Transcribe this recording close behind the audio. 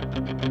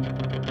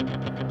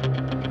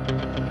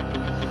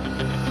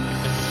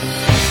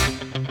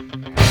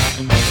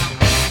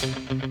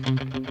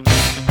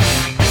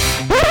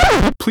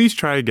Please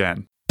try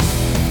again.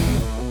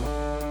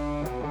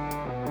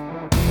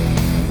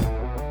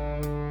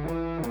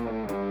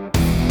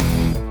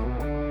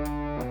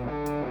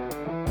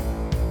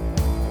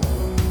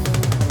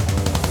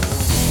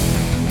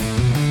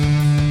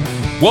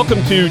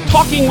 Welcome to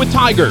Talking with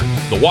Tigers,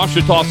 the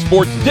Ouachita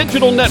Sports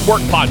Digital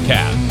Network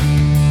podcast.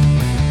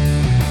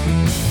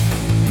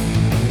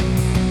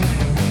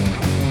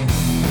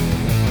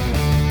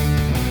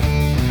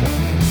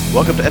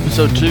 Welcome to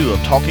episode 2 of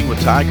Talking with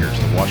Tigers,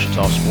 the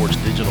Ouachita Sports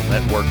Digital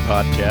Network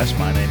podcast.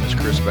 My name is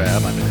Chris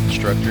Babb. I'm an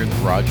instructor in the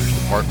Rogers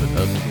Department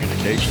of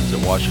Communications at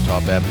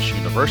Ouachita Baptist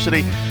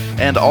University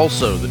and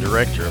also the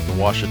director of the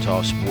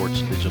Ouachita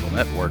Sports Digital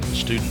Network, the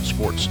Student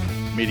Sports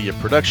Media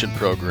Production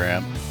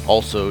Program,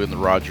 also in the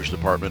Rogers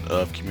Department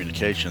of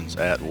Communications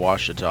at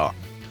Ouachita.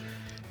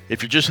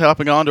 If you're just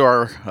hopping on to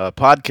our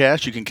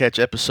podcast, you can catch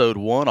episode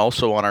 1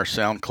 also on our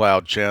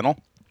SoundCloud channel.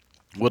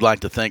 Would like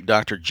to thank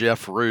Dr.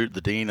 Jeff Root,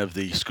 the Dean of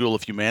the School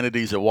of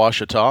Humanities at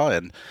Ouachita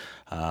and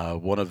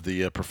one of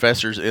the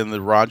professors in the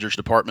Rogers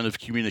Department of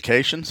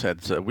Communications.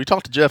 We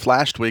talked to Jeff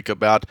last week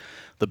about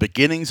the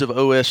beginnings of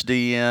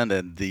OSDN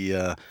and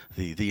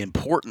the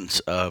importance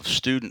of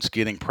students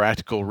getting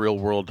practical,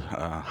 real-world,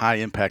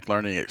 high-impact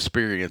learning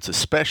experience,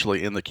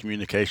 especially in the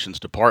communications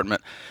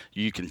department.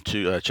 You can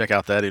check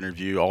out that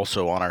interview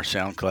also on our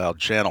SoundCloud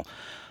channel.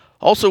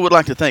 Also would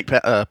like to thank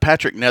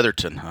Patrick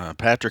Netherton.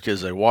 Patrick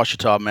is a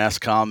Ouachita Mass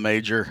Comm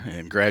major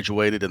and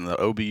graduated in the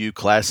OBU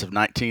class of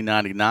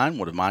 1999,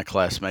 one of my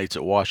classmates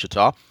at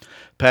Ouachita.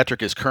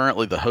 Patrick is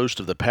currently the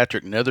host of the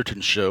Patrick Netherton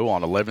Show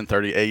on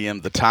 11:30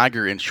 a.m. The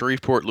Tiger in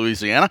Shreveport,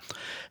 Louisiana,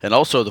 and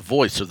also the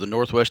voice of the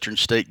Northwestern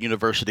State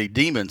University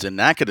Demons in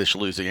Natchitoches,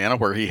 Louisiana,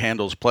 where he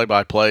handles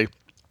play-by-play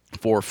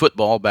for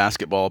football,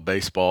 basketball,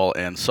 baseball,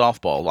 and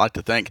softball. I'd like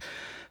to thank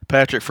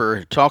Patrick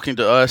for talking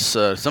to us,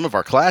 some of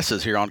our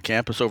classes here on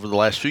campus over the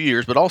last few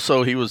years, but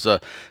also he was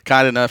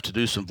kind enough to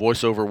do some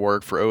voiceover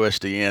work for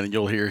OSDN, and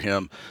you'll hear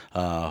him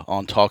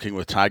on Talking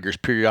with Tigers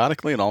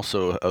periodically and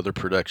also other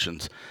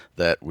productions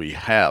that we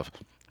have.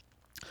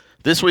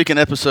 This week in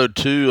episode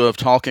 2 of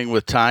Talking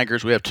with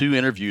Tigers, we have 2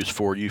 interviews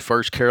for you.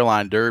 First,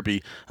 Caroline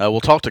Derby.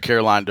 We'll talk to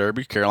Caroline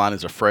Derby. Caroline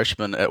is a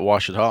freshman at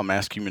Ouachita, a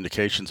mass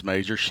communications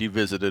major. She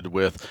visited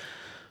with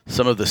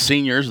some of the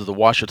seniors of the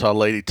Ouachita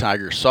Lady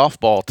Tigers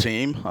softball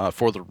team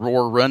for the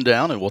Roar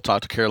Rundown, and we'll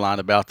talk to Caroline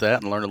about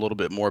that and learn a little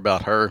bit more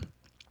about her.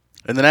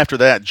 And then after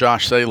that,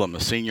 Josh Salem, a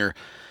senior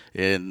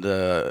in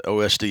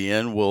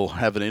OSDN, will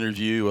have an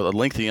interview, a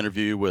lengthy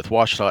interview with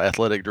Ouachita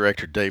Athletic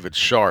Director David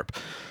Sharp.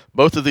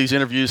 Both of these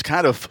interviews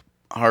kind of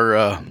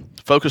are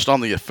focused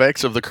on the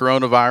effects of the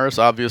coronavirus.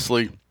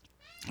 Obviously,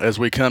 as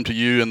we come to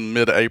you in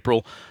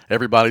mid-April,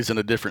 everybody's in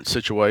a different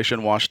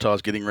situation. Ouachita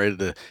is getting ready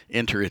to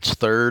enter its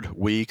 3rd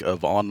week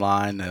of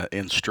online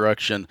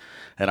instruction,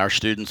 and our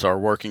students are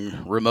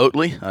working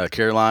remotely.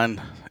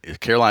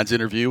 Caroline's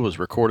interview was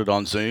recorded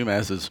on Zoom,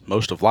 as is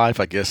most of life,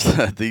 I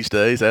guess, these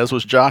days, as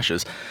was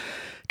Josh's.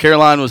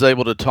 Caroline was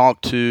able to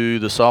talk to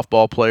the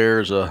softball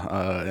players,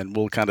 and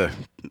we'll kind of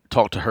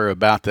talk to her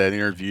about that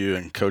interview,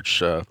 and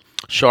Coach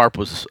Sharp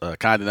was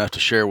kind enough to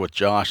share with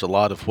Josh a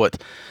lot of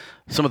what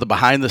some of the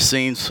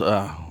behind-the-scenes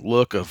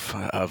look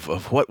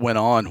of what went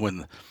on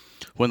when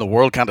the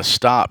world kind of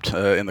stopped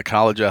in the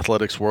college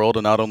athletics world,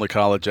 and not only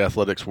college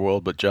athletics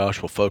world, but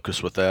Josh will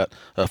focus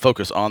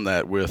on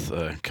that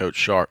with Coach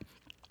Sharp.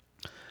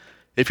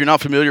 If you're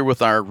not familiar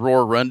with our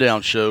Roar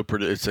Rundown show,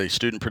 it's a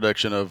student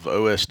production of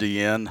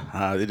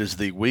OSDN. It is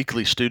the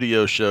weekly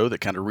studio show that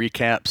kind of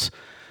recaps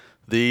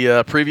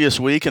the previous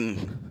week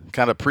and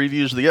kind of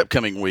previews the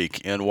upcoming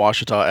week in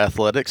Ouachita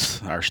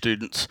athletics. Our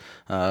students,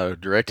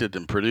 directed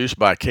and produced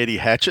by Katie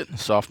Hatchett,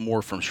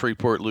 sophomore from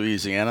Shreveport,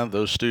 Louisiana.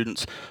 Those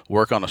students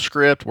work on a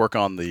script, work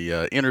on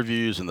the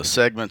interviews and the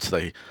segments.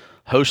 They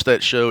host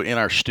that show in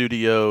our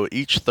studio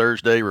each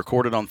Thursday,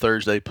 recorded on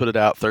Thursday, put it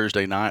out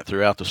Thursday night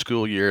throughout the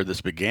school year.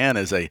 This began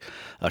as a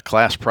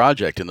class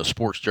project in the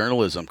sports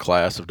journalism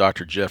class of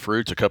Dr. Jeff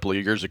Roots a couple of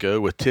years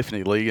ago with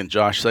Tiffany Lee and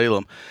Josh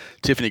Salem.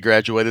 Tiffany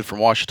graduated from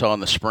Ouachita in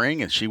the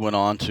spring, and she went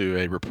on to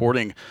a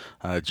reporting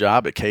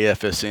job at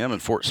KFSM in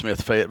Fort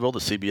Smith, Fayetteville, the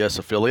CBS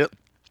affiliate.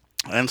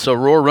 And so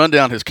Roar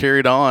Rundown has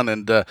carried on,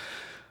 and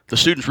the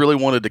students really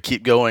wanted to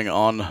keep going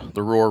on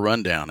the Roar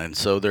Rundown, and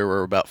so there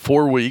were about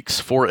 4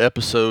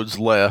 episodes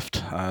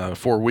left,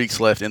 4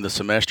 weeks left in the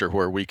semester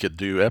where we could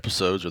do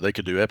episodes, or they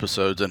could do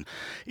episodes, and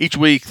each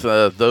week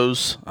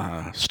those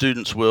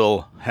students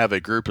will have a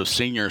group of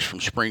seniors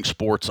from spring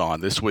sports on.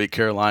 This week,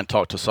 Caroline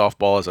talked to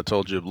softball, as I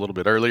told you a little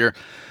bit earlier.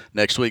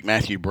 Next week,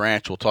 Matthew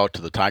Branch will talk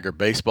to the Tiger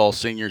baseball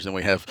seniors, and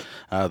we have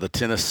the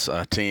tennis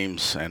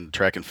teams and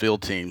track and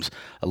field teams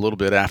a little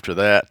bit after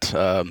that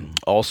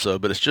also.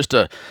 But it's just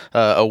a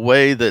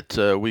way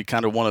that we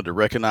kind of wanted to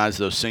recognize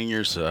those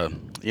seniors.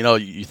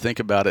 You think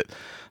about it.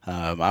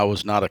 I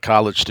was not a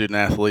college student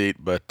athlete,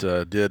 but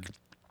did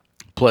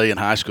play in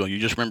high school, you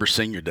just remember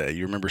senior day.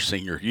 You remember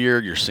senior year,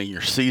 your senior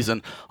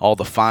season, all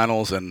the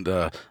finals, and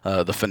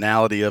the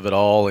finality of it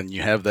all. And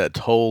you have that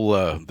whole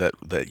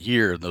that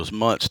year, those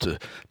months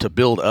to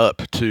build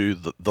up to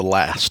the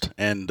last.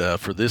 And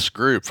for this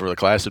group, for the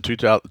class of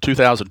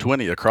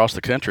 2020 across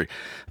the country,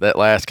 that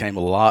last came a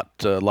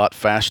lot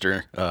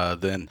faster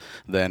than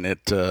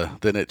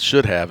it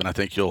should have. And I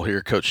think you'll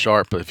hear Coach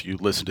Sharp, if you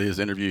listen to his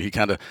interview, he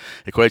kind of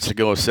equates to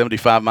going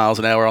 75 miles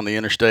an hour on the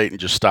interstate and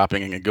just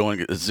stopping and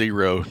going at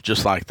zero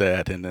just like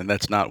that. And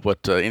that's not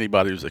what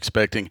anybody was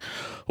expecting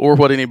or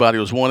what anybody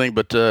was wanting.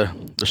 But the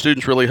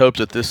students really hope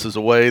that this is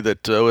a way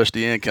that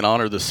OSDN can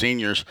honor the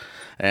seniors.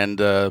 And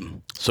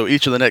so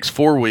each of the next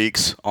 4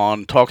 weeks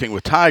on Talking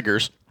with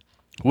Tigers,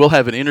 we'll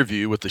have an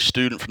interview with the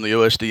student from the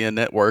OSDN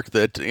network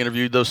that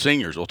interviewed those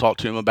seniors. We'll talk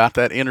to them about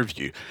that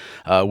interview.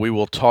 We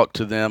will talk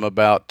to them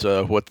about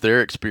what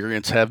their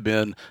experiences have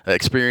been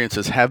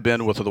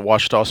with the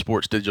Ouachita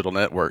Sports Digital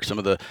Network, some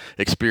of the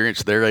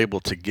experience they're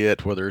able to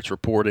get, whether it's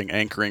reporting,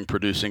 anchoring,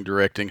 producing,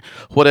 directing,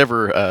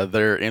 whatever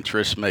their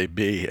interests may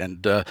be.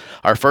 And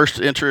our first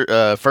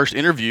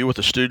interview with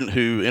a student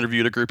who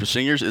interviewed a group of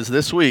seniors is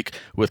this week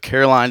with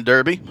Caroline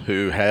Derby,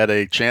 who had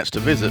a chance to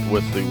visit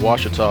with the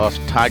Ouachita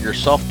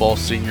Tigers softball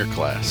senior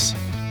class.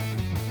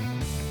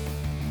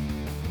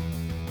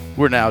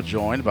 We're now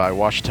joined by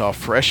Ouachita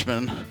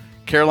freshman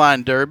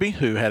Caroline Derby,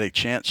 who had a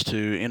chance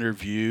to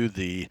interview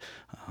the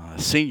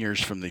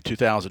seniors from the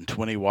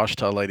 2020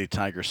 Ouachita Lady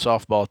Tigers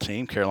softball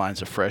team.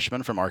 Caroline's a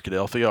freshman from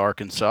Arkadelphia,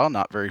 Arkansas,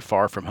 not very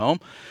far from home,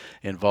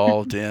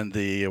 involved in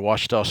the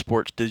Ouachita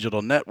Sports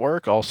Digital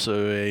Network,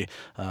 also a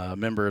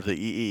member of the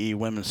EEE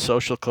Women's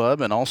Social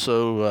Club, and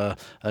also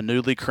a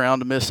newly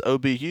crowned Miss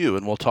OBU.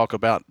 And we'll talk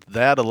about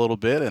that a little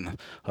bit and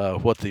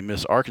what the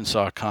Miss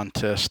Arkansas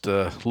contest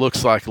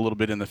looks like a little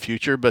bit in the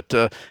future. But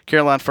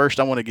Caroline, first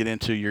I want to get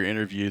into your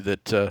interview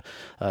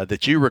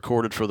that you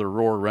recorded for the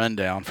Roar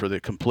Rundown, for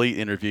the complete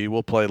interview.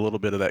 We'll play a little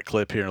bit of that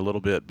clip here in a little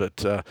bit,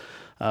 but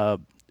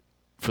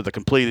for the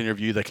complete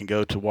interview, they can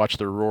go to watch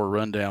the Roar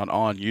Rundown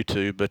on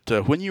YouTube.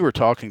 But when you were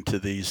talking to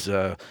these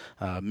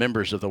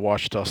members of the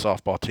Ouachita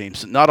softball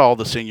teams, not all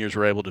the seniors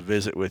were able to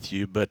visit with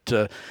you, but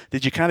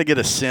did you kind of get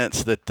a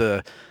sense that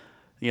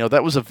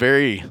that was a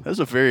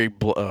very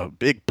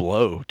big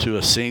blow to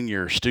a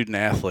senior student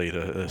athlete,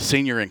 a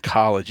senior in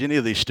college, any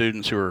of these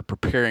students who are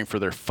preparing for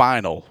their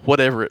final,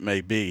 whatever it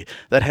may be?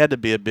 That had to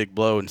be a big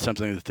blow and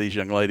something that these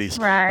young ladies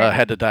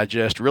had to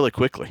digest really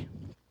quickly.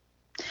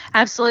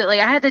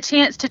 Absolutely. I had the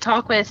chance to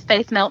talk with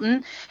Faith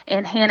Melton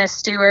and Hannah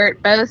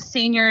Stewart, both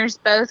seniors,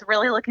 both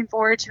really looking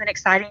forward to an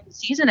exciting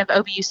season of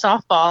OBU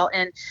softball.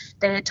 And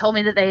they had told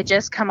me that they had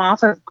just come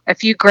off of a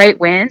few great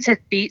wins, had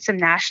beat some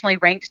nationally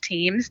ranked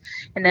teams.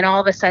 And then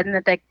all of a sudden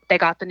that they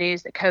got the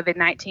news that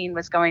COVID-19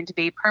 was going to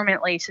be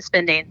permanently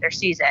suspending their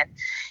season.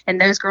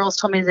 And those girls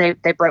told me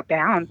they broke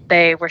down.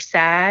 They were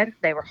sad.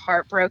 They were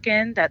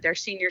heartbroken that their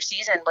senior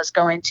season was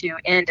going to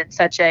end in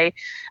such a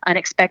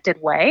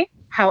unexpected way.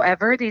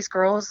 However, these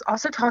girls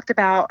also talked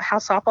about how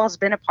softball has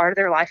been a part of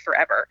their life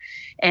forever,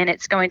 and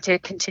it's going to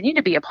continue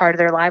to be a part of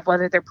their life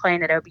whether they're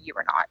playing at OBU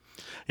or not.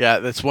 Yeah,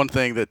 that's one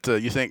thing that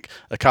you think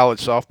a college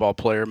softball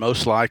player,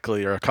 most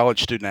likely, or a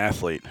college student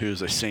athlete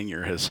who's a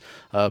senior, has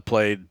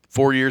played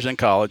 4 years in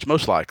college,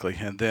 most likely,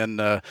 and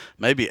then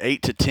maybe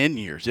 8 to 10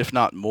 years, if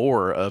not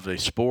more, of a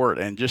sport.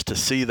 And just to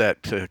see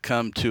that to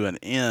come to an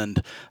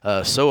end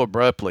so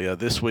abruptly,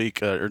 this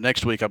week or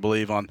next week, I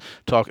believe, on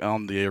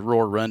the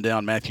Roar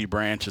Rundown, Matthew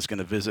Branch is going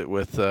to visit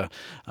with the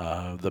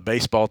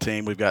baseball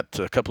team. We've got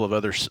a couple of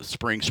other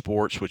spring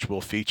sports which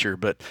we'll feature.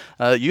 But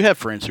you have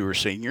friends who are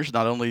seniors,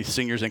 not only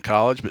seniors in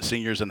college, but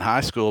seniors in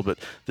high school. But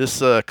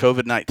this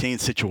COVID-19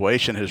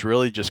 situation has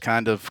really just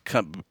kind of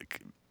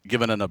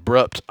given an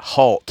abrupt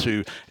halt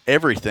to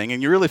everything,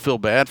 and you really feel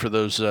bad for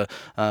those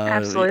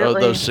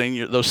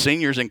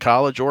seniors in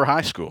college or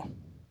high school.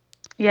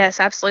 Yes,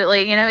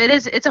 absolutely.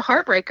 It's a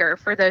heartbreaker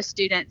for those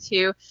students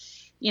who,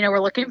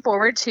 were looking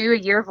forward to a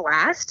year of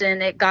last,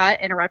 and it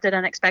got interrupted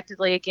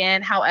unexpectedly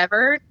again.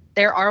 However,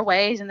 there are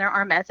ways and there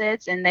are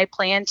methods, and they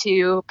plan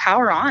to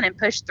power on and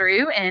push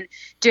through and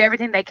do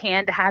everything they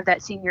can to have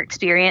that senior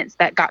experience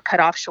that got cut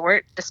off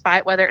short,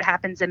 despite whether it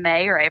happens in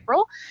May or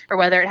April or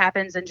whether it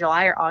happens in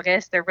July or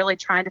August. They're really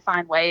trying to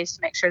find ways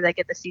to make sure they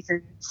get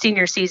the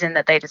senior season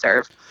that they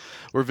deserve.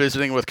 We're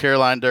visiting with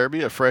Caroline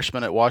Derby, a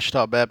freshman at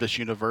Ouachita Baptist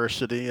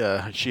University.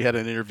 She had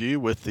an interview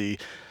with the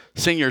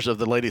seniors of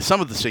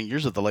some of the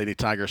seniors of the Lady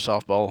Tiger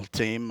softball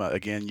team.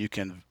 Again, you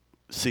can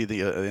see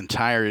the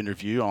entire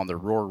interview on the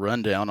Roar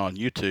Rundown on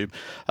YouTube.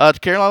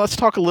 Caroline, let's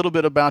talk a little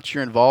bit about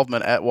your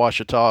involvement at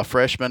Ouachita. A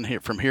freshman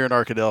from here in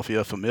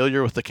Arkadelphia,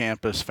 familiar with the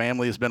campus.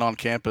 Family has been on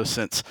campus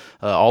since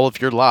all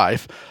of your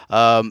life.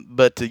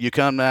 But you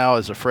come now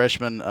as a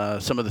freshman.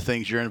 Some of the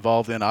things you're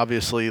involved in,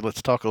 obviously,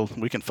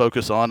 we can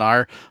focus on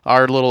our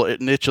little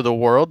niche of the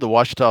world, the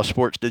Ouachita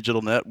Sports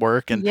Digital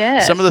Network, and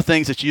some of the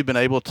things that you've been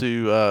able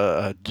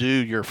to do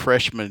your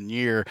freshman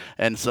year,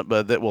 and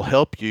that will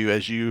help you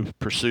as you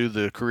pursue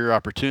the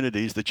career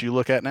opportunities that you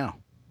look at now.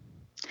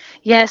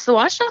 Yes, the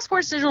Washita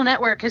Sports Digital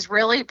Network has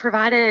really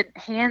provided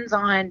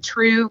hands-on,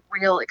 true,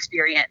 real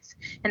experience.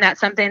 And that's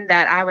something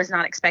that I was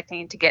not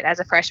expecting to get as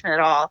a freshman at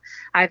all.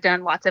 I've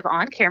done lots of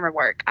on-camera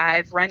work.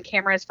 I've run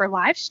cameras for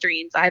live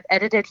streams. I've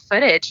edited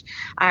footage.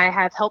 I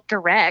have helped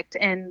direct.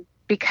 And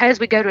because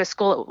we go to a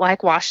school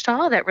like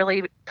Washita that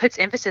really puts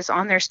emphasis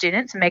on their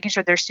students and making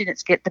sure their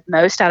students get the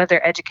most out of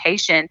their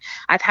education,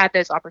 I've had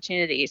those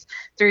opportunities.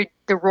 Through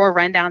the Roar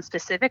Rundown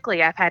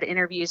specifically, I've had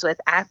interviews with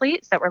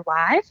athletes that were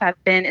live.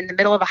 I've been in the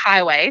middle of a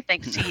highway,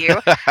 thanks to you,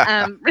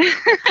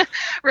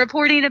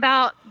 reporting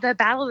about the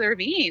Battle of the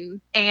Ravine.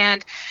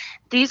 And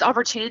these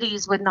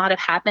opportunities would not have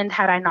happened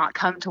had I not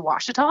come to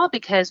Washita,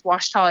 because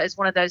Washita is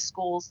one of those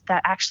schools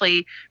that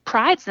actually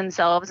prides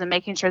themselves in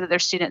making sure that their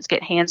students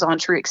get hands-on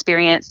true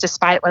experience,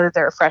 despite whether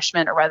they're a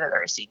freshman or whether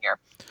they're a senior.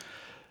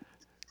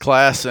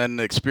 Class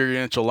and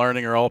experiential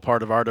learning are all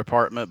part of our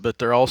department, but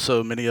there are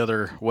also many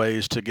other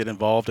ways to get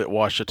involved at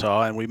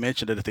Washita, and we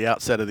mentioned it at the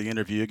outset of the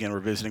interview. Again, we're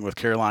visiting with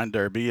Caroline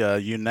Derby.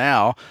 You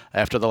now,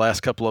 after the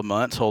last couple of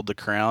months, hold the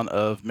crown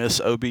of Miss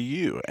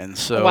OBU, and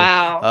so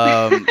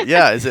wow.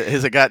 Yeah, has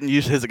it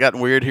gotten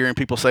weird hearing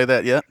people say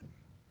that yet?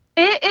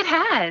 It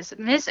has.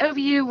 Miss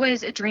OVU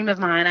was a dream of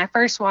mine. I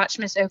first watched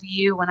Miss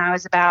OVU when I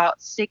was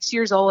about 6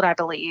 years old, I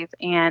believe.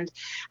 And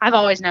I've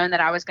always known that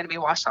I was going to be a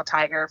Washita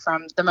Tiger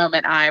from the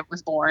moment I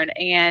was born.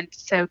 And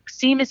so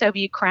seeing Miss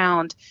OVU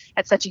crowned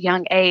at such a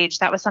young age,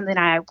 that was something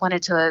I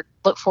wanted to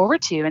look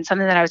forward to and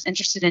something that I was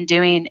interested in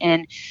doing.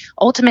 And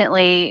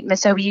ultimately,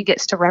 Miss OVU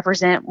gets to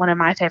represent one of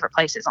my favorite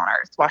places on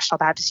earth, Washita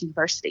Baptist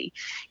University.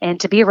 And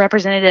to be a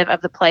representative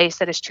of the place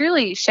that has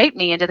truly shaped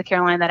me into the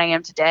Caroline that I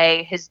am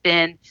today has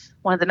been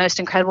one of the most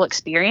incredible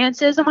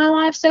experiences of my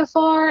life so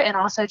far, and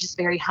also just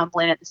very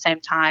humbling at the same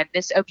time.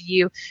 Miss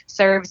OBU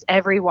serves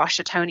every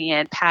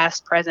Washingtonian,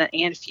 past, present,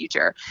 and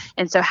future.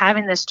 And so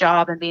having this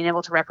job and being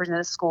able to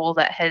represent a school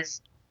that has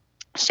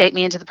shaped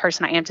me into the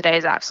person I am today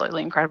is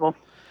absolutely incredible.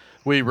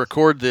 We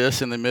record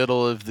this in the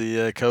middle of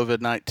the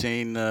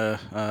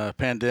COVID-19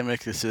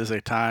 pandemic. This is a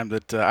time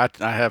that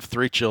I have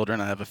 3 children.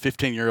 I have a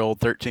 15-year-old,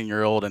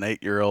 13-year-old, and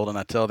 8-year-old, and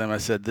I tell them, I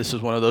said, this is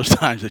one of those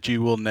times that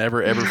you will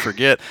never, ever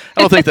forget.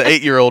 I don't think the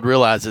 8-year-old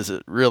realizes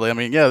it, really. I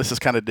mean, yeah, this is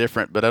kind of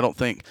different, but I don't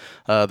think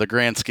the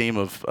grand scheme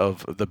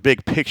of the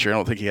big picture, I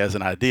don't think he has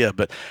an idea.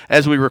 But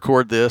as we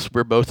record this,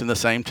 we're both in the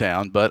same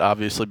town, but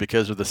obviously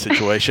because of the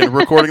situation,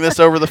 we're recording this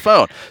over the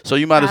phone. So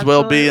you might as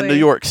well be in New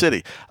York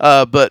City.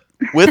 But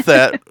with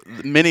that,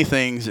 many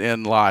things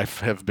in life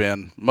have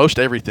been, most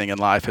everything in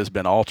life has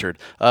been altered.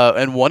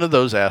 And one of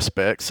those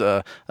aspects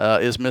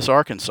is Miss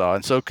Arkansas.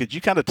 And so could you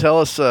kind of tell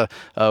us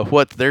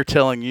what they're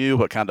telling you,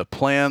 what kind of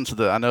plans?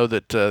 I know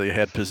that you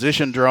had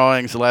position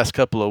drawings the last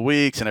couple of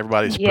weeks and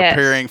everybody's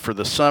preparing for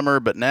the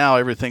summer, but now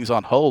everything's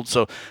on hold.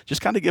 So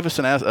just kind of give us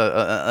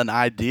an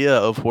idea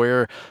of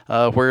where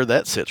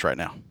that sits right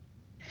now.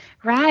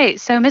 Right.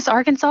 So Miss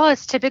Arkansas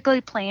is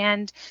typically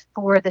planned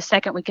for the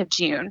second week of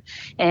June.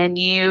 And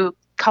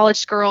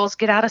college girls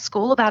get out of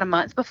school about a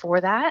month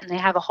before that, and they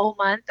have a whole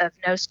month of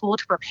no school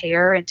to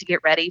prepare and to get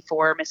ready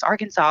for Miss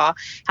Arkansas.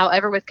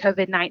 However, with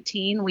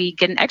COVID-19, we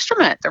get an extra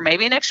month or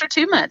maybe an extra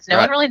 2 months. No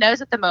one really knows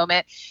at the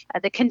moment.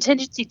 The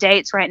contingency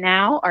dates right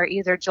now are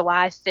either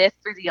July 5th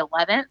through the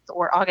 11th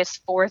or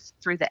August 4th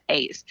through the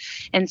 8th.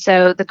 And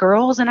so the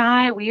girls and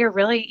I, we are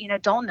really,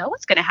 don't know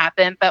what's going to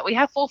happen, but we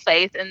have full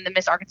faith in the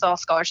Miss Arkansas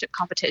scholarship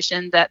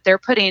competition that they're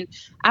putting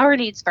our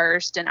needs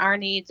first and our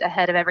needs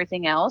ahead of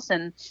everything else,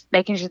 and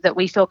making sure that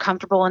we feel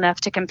comfortable enough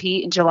to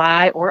compete in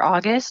July or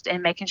August,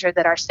 and making sure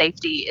that our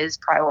safety is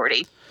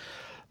priority.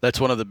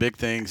 That's one of the big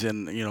things,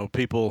 and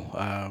people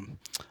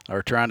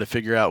are trying to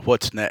figure out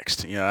what's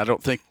next. I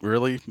don't think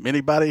really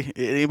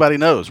anybody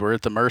knows. We're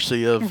at the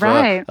mercy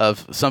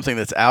of something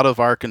that's out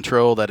of our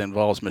control. That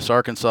involves Miss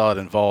Arkansas. It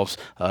involves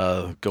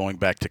going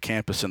back to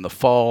campus in the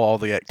fall, all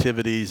the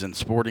activities and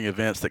sporting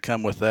events that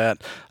come with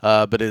that.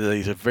 But it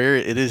is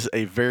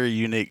a very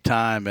unique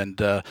time, and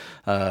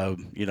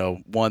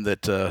one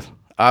that.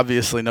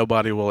 Obviously,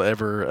 nobody will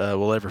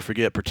ever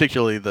forget,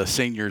 particularly the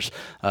seniors.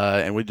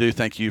 And we do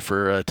thank you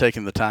for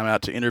taking the time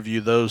out to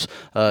interview those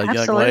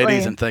young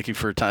ladies, and thank you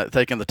for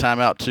taking the time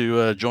out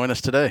to join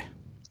us today.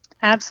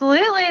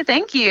 Absolutely.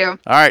 Thank you. All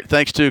right.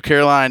 Thanks to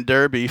Caroline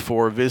Derby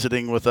for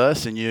visiting with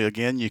us. And you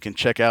can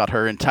check out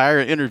her entire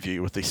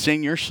interview with the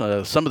seniors,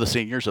 some of the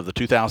seniors of the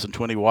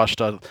 2020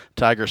 Washita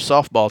Tigers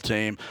softball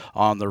team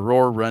on the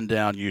Roar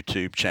Rundown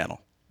YouTube channel.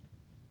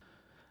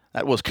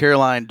 That was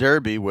Caroline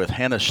Derby with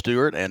Hannah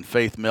Stewart and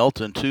Faith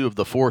Melton, 2 of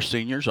the 4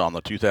 seniors on the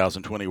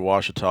 2020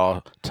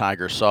 Washita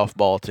Tigers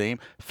softball team.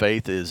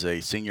 Faith is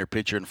a senior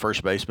pitcher and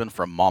first baseman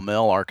from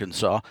Maumelle,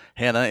 Arkansas.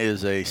 Hannah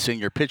is a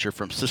senior pitcher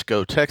from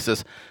Cisco,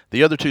 Texas.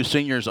 The other 2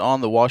 seniors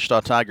on the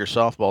Washita Tigers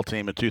softball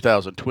team in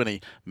 2020,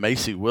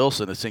 Macy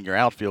Wilson, a senior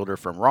outfielder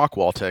from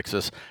Rockwall,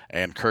 Texas,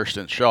 and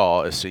Kirsten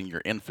Shaw, a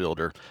senior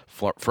infielder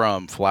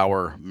from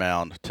Flower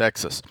Mound,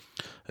 Texas.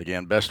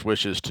 Again, best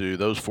wishes to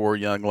those 4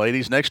 young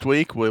ladies. Next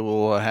week, we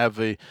will have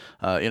an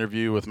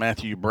interview with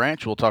Matthew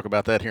Branch. We'll talk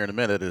about that here in a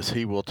minute, as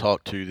he will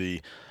talk to the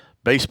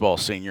baseball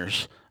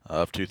seniors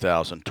of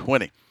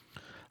 2020.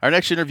 Our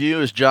next interview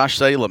is Josh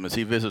Salem as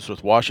he visits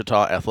with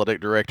Ouachita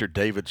Athletic Director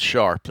David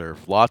Sharp. There are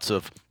lots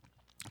of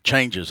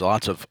changes,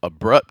 lots of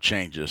abrupt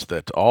changes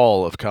that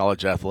all of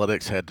college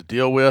athletics had to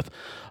deal with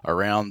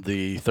around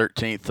the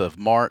 13th of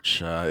March.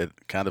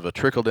 Kind of a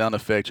trickle-down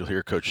effect. You'll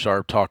hear Coach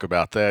Sharp talk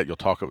about that.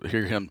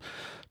 Hear him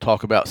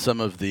talk about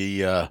some of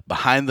the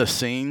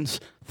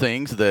behind-the-scenes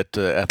things that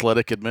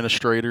athletic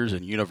administrators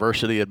and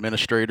university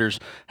administrators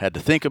had to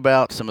think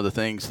about, some of the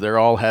things they're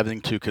all having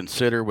to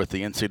consider with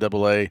the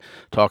NCAA,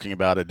 talking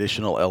about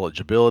additional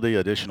eligibility,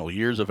 additional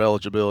years of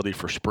eligibility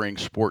for spring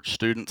sports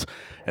students,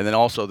 and then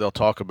also they'll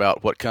talk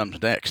about what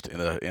comes next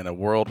in a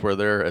world where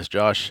there, as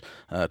Josh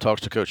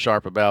talks to Coach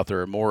Sharp about,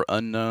 there are more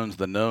unknowns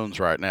than knowns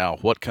right now.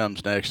 What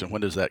comes next and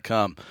when does that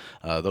come?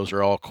 Those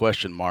are all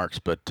question marks,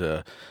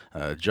 but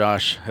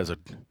Josh has a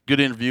good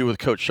interview with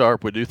Coach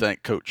Sharp. We do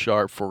thank Coach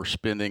Sharp for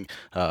spending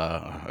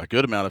a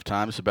good amount of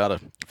time. It's about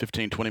a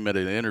 15,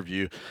 20-minute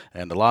interview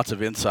and lots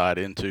of insight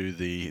into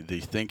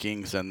the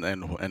thinkings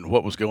and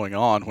what was going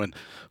on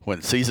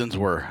when seasons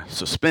were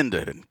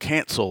suspended and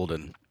canceled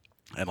and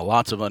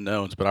lots of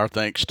unknowns. But our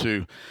thanks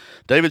to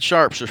David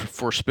Sharp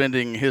for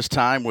spending his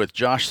time with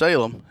Josh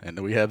Salem, and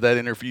we have that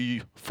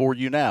interview for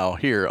you now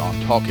here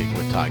on Talking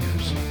with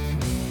Tigers.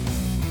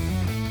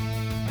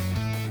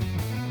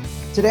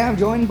 Today I'm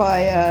joined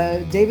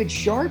by David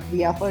Sharp,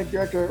 the athletic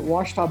director at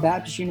Ouachita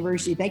Baptist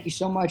University. Thank you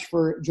so much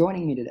for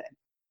joining me today.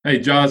 Hey,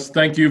 Josh,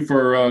 thank you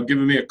for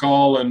giving me a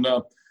call, and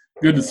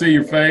good to see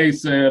your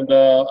face. And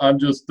I'm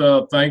just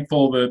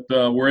thankful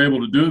that we're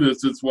able to do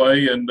this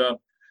way. And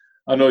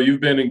I know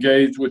you've been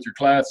engaged with your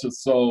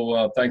classes,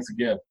 so thanks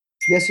again.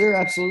 Yes, sir,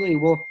 absolutely.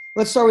 Well,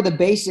 let's start with the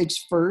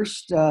basics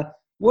first.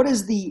 What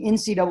has the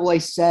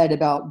NCAA said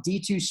about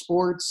D2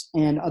 sports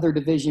and other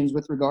divisions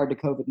with regard to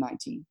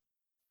COVID-19?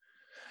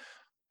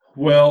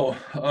 Well,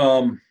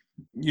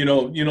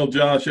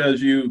 Josh,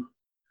 as you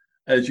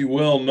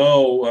well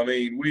know, I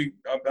mean,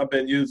 I've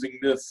been using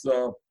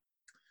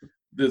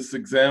this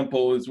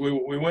example is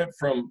we went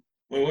from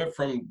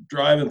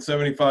driving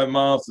 75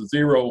 miles to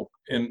zero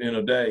in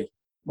a day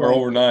or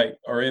overnight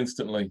or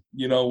instantly.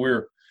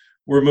 We're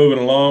moving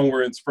along.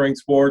 We're in spring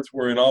sports.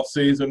 We're in off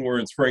season. We're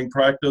in spring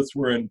practice.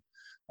 We're in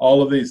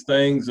all of these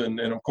things, and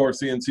of course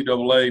the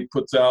NCAA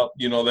puts out.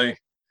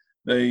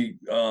 They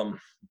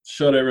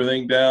shut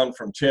everything down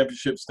from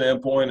championship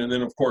standpoint, and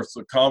then of course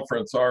the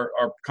conference, our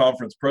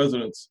conference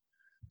presidents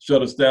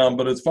shut us down.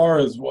 But as far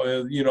as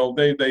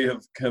they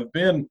have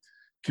been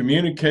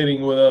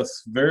communicating with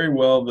us very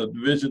well, the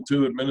Division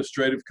II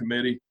Administrative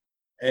Committee,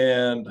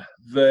 and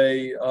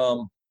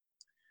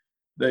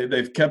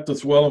they've kept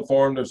us well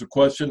informed. There's a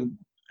question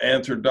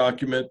answer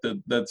document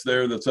that's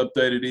there that's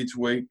updated each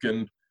week,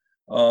 and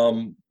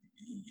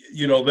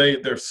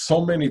there's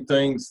so many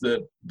things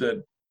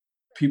that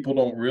people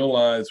don't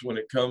realize when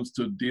it comes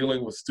to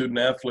dealing with student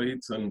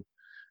athletes and,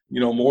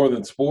 more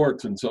than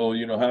sports. And so,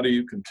 how do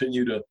you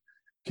continue to,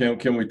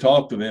 can we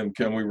talk to them?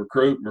 Can we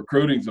recruit?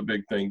 Recruiting's a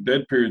big thing.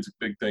 Dead period's a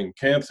big thing.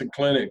 Camps and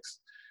clinics,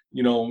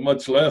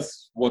 much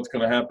less what's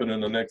going to happen in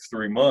the next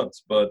 3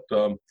 months. But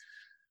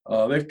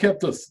they've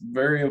kept us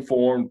very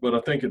informed. But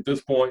I think at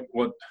this point,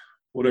 what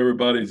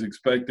everybody's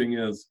expecting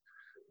is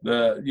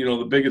that,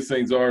 the biggest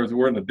things is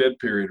we're in a dead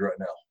period right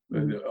now.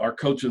 Mm-hmm. Our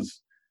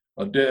coaches,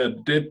 a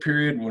dead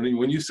period.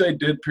 When you say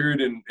dead period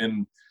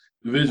in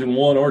Division I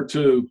or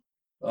II,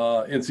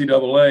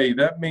 NCAA,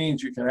 that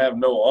means you can have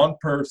no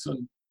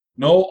on-person,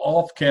 no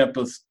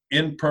off-campus,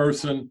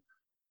 in-person,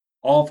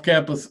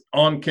 off-campus,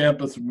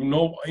 on-campus,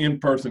 no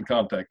in-person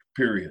contact,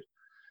 period.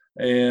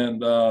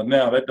 And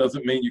now that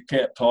doesn't mean you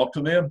can't talk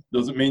to them.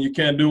 Doesn't mean you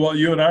can't do what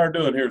you and I are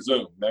doing here,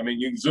 Zoom. I mean,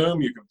 you can Zoom,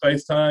 you can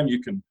FaceTime,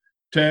 you can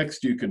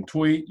text, you can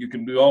tweet, you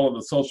can do all of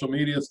the social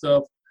media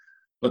stuff,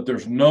 but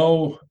there's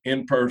no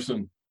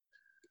in-person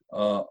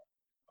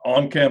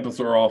on-campus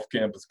or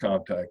off-campus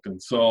contact.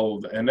 And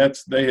so,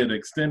 they had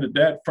extended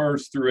that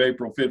first through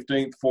April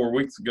 15th, 4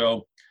 weeks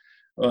ago.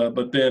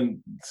 But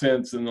then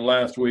since in the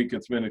last week,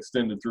 it's been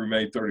extended through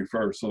May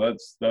 31st. So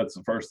that's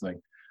the first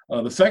thing.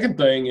 The second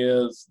thing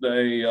is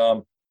they, you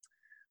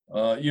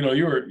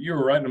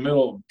were right in the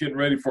middle of getting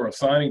ready for a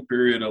signing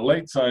period, a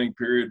late signing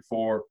period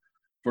for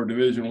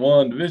Division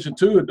I. Division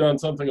II had done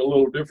something a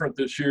little different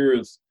this year.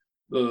 Is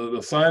the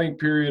signing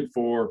period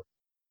for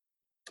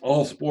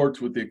all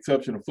sports with the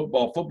exception of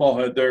football. Football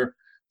had their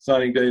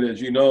signing date, as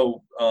you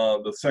know,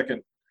 the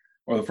second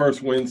or the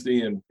first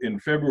Wednesday in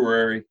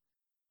February.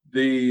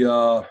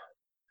 The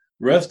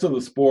rest of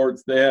the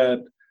sports, they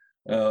had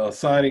a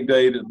signing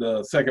date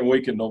the second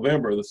week in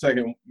November, the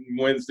second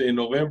Wednesday in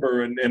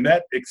November, and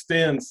that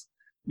extends.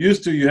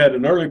 Used to, you had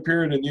an early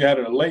period and you had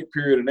a late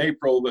period in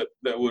April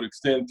that would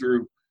extend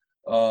through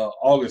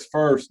August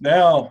 1st.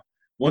 Now,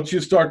 once you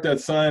start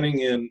that signing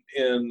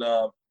in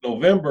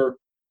November,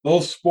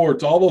 those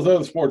sports, all those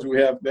other sports we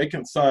have, they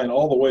can sign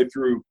all the way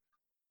through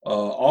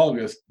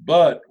August.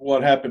 But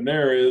what happened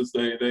there is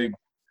they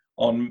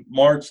on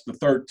March the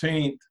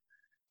 13th,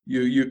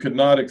 you could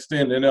not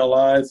extend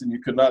NLIs and you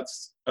could not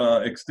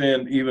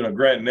extend even a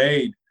grant and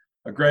aid.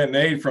 A grant and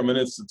aid from an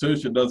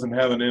institution doesn't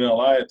have an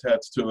NLI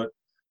attached to it.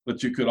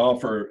 but you could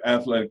offer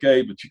athletic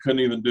aid, but you couldn't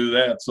even do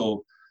that.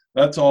 So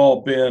that's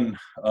all been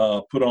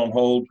put on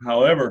hold.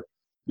 However,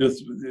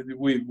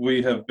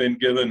 we have been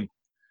given,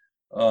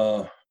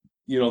 the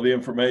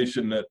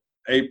information that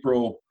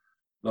April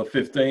the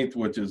 15th,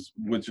 which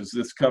is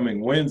this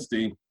coming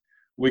Wednesday,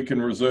 we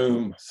can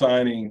resume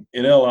signing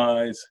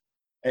NLIs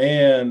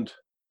and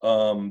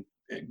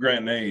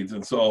grant aids.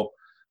 And so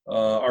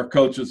our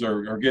coaches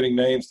are getting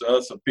names to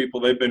us of people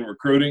they've been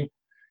recruiting,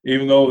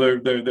 even though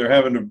they're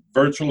having to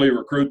virtually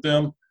recruit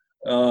them.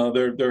 So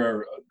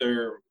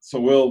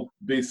we'll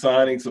be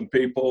signing some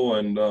people,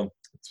 and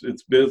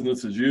it's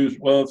business as usual.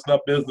 Well, it's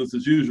not business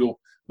as usual,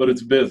 but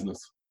it's business.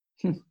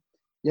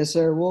 Yes,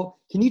 sir. Well,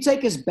 can you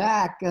take us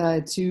back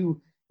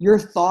to your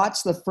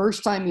thoughts the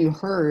first time you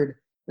heard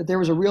that there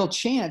was a real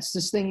chance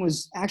this thing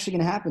was actually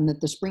going to happen,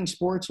 that the spring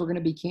sports were going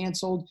to be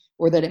canceled,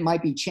 or that it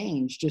might be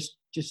changed? Just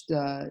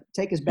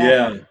take us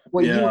back.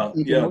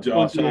 Yeah,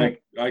 Josh.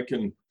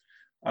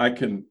 I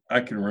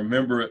can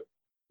remember it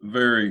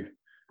very,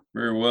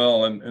 very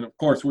well, and of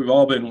course we've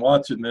all been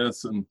watching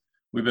this and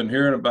we've been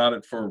hearing about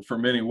it for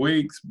many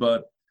weeks.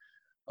 But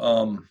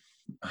I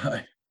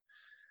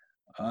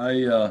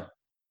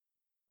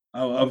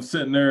was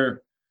sitting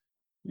there,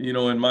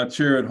 in my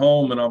chair at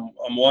home, and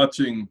I'm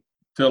watching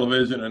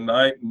television at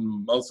night,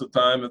 and most of the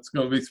time it's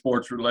going to be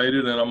sports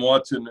related, and I'm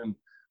watching, and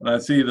I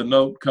see the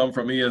note come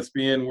from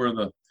ESPN where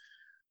the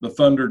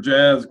Thunder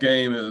Jazz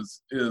game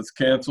is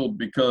canceled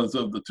because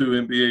of the 2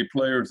 NBA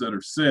players that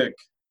are sick,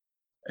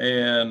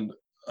 and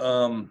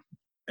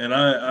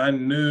I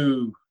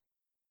knew,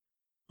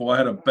 I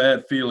had a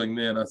bad feeling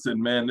then. I said,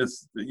 man,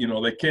 this,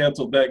 they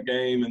canceled that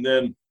game, and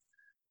then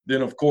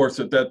of course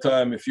at that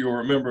time, if you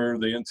remember,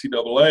 the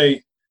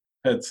NCAA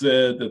had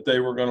said that they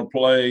were going to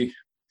play,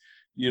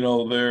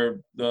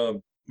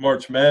 the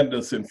March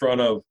Madness in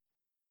front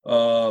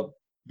of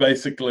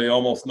basically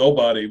almost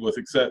nobody, with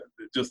except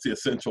just the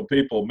essential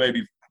people,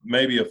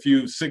 maybe a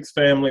few 6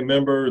 family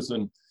members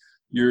and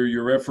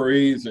your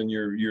referees and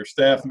your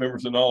staff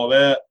members and all of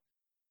that,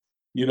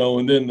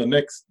 and then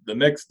the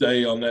next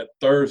day on that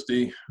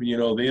Thursday, the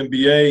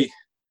NBA,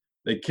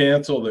 they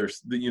cancel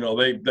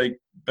they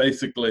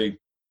basically,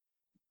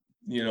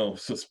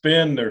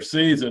 suspend their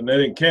season. They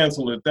didn't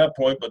cancel it at that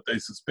point, but they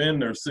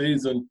suspend their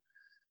season.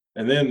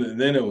 And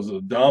then it was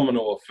a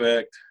domino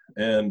effect.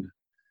 And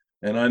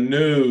I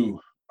knew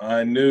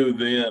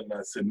then,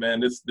 I said, man,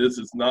 this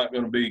is not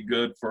going to be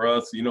good for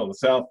us. The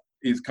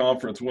Southeast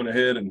Conference went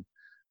ahead and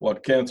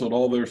canceled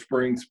all their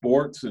spring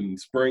sports and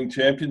spring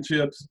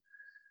championships.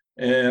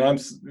 And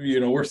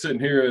we're sitting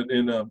here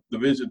in a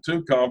Division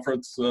II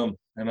conference,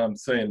 and I'm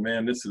saying,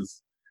 man, this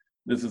is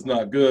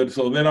not good.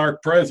 So then our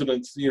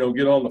presidents,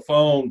 get on the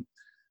phone,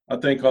 I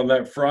think on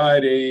that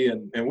Friday,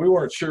 and we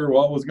weren't sure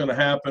what was going to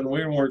happen.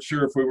 We weren't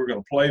sure if we were going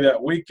to play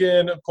that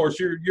weekend. Of course,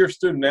 you're a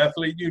student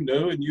athlete,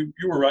 knew, and you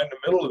were right in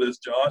the middle of this,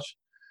 Josh.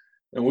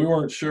 And we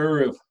weren't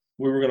sure if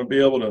we were going to be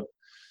able to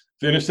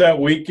finish that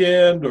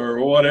weekend or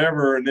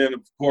whatever. And then,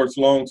 of course,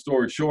 long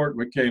story short,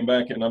 we came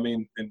back, and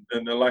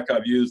and like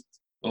I've used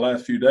the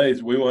last few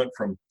days, we went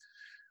from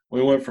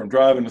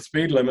driving the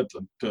speed limit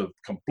to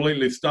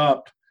completely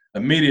stopped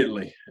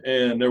immediately,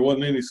 and there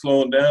wasn't any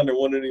slowing down, there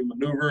wasn't any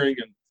maneuvering,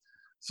 and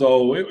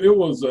so it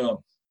was a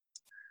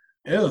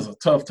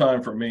tough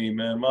time for me,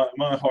 man.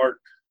 My heart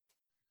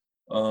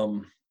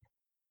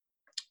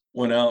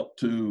went out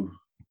to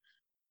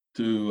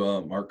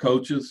our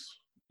coaches.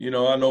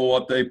 I know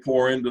what they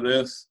pour into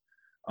this,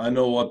 I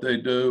know what they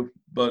do,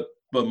 but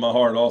my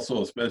heart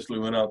also especially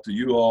went out to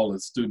you all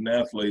as student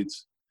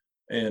athletes,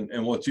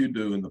 and what you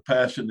do, and the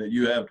passion that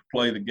you have to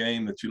play the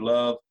game that you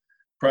love,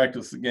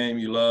 practice the game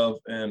you love,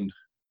 and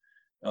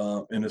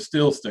it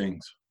still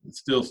stings. It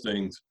still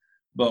stings.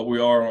 But we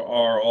are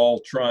all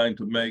trying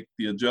to make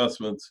the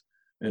adjustments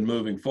and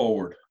moving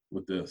forward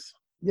with this.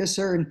 Yes,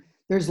 sir. And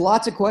there's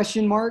lots of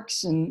question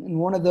marks, and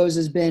one of those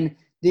has been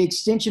the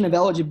extension of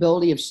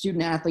eligibility of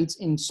student athletes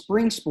in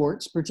spring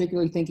sports,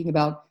 particularly thinking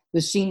about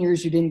the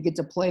seniors who didn't get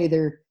to play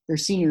their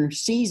senior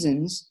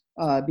seasons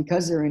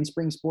because they're in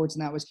spring sports,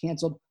 and that was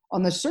canceled.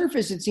 On the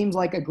surface, it seems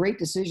like a great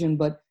decision,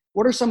 but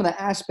what are some of the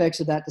aspects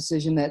of that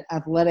decision that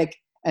athletic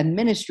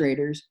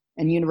administrators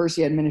and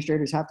university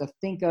administrators have to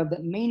think of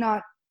that may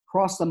not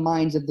cross the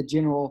minds of the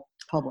general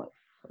public?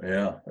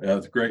 Yeah,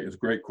 it's great. It's a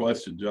great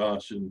question,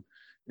 Josh. And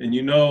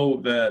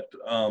that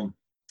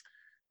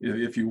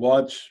if you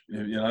watch,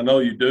 and I know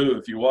you do,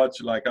 if you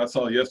watch, like I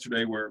saw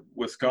yesterday where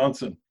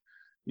Wisconsin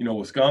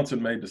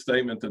made the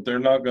statement that they're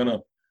not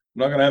gonna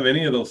have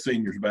any of those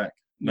seniors back.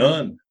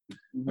 None.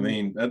 Mm-hmm. I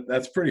mean,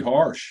 that's pretty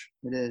harsh.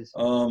 It is.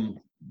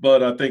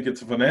 But I think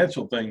it's a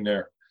financial thing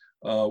there.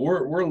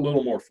 We're a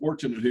little more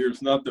fortunate here.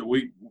 It's not that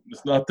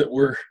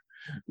we're,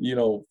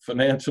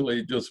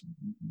 financially just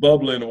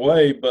bubbling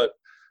away, but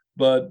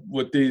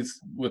with these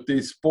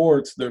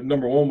sports, they're,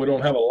 number one, we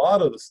don't have a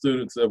lot of the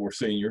students that were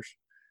seniors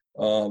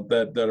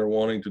that are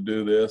wanting to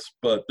do this,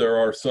 but there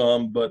are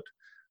some. But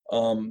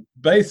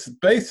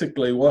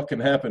basically, what can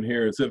happen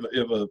here is if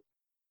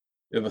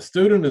a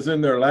student is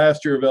in their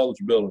last year of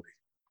eligibility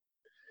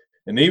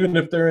And even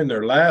if they're in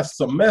their last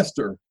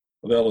semester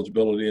of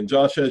eligibility, and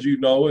Josh, as you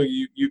know,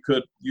 you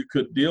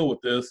could deal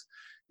with this.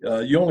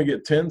 You only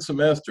get 10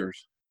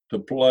 semesters to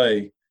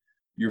play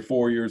your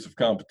 4 years of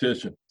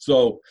competition.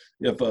 So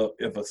if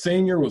a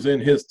senior was in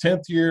his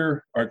 10th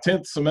year or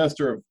 10th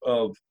semester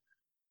of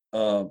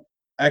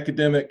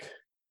academic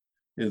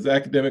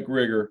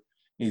rigor,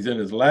 he's in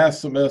his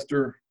last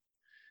semester,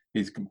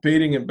 he's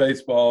competing in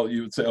baseball,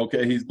 you would say,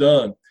 okay, he's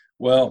done.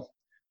 Well,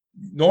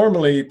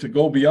 normally to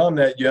go beyond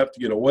that, you have to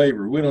get a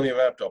waiver. We don't even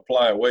have to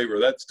apply a waiver.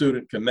 That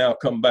student can now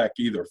come back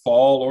either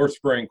fall or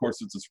spring. Of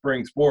course, it's a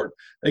spring sport.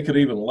 They could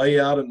even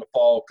lay out in the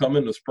fall, come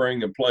in the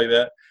spring and play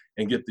that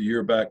and get the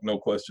year back, no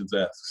questions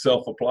asked.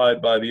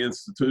 Self-applied by the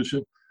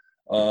institution,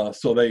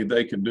 so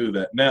they can do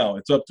that. Now,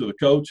 it's up to the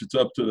coach. It's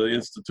up to the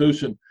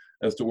institution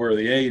as to where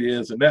the aid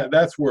is. And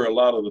that's where a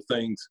lot of the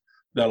things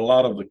that a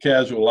lot of the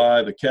casual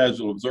eye, the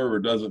casual observer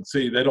doesn't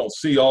see. They don't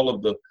see all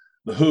of the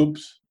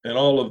hoops and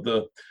all of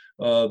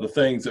the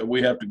things that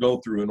we have to go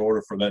through in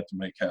order for that to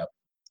make happen.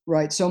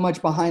 Right. So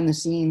much behind the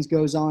scenes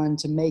goes on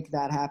to make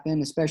that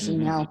happen, especially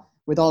now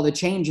with all the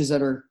changes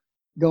that are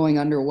going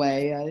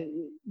underway.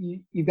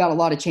 You've got a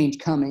lot of change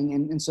coming.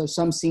 And so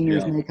some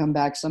seniors may come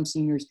back, some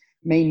seniors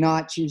may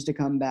not choose to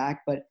come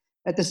back. But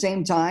at the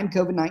same time,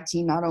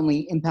 COVID-19 not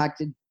only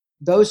impacted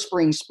those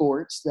spring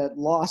sports that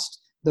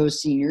lost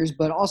those seniors,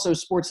 but also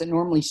sports that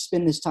normally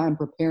spend this time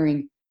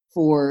preparing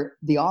for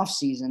the off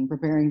season,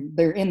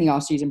 they're in the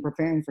off season,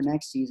 preparing for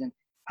next season.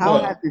 How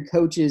have your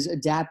coaches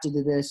adapted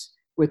to this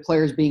with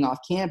players being off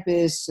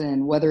campus,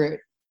 and whether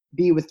it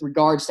be with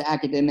regards to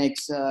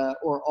academics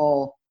or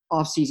all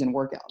off season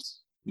workouts?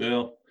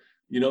 Well,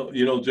 you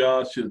know,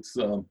 Josh, it's,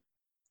 and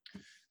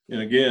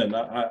again,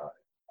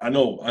 I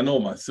know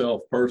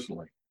myself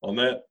personally on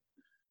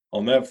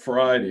that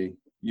Friday,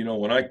 you know,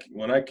 when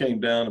I came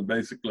down and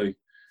basically,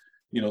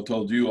 you know,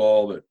 told you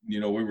all that, you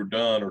know, we were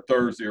done, or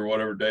Thursday or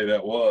whatever day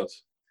that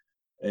was.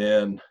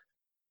 And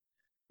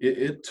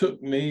it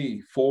took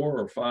me 4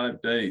 or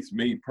 5 days,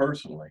 me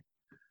personally,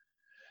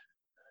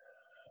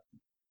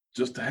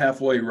 just to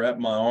halfway wrap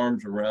my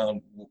arms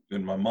around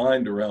and my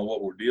mind around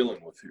what we're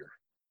dealing with here.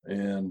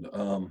 And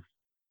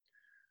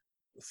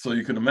so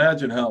you can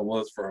imagine how it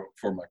was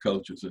for my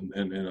coaches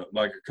and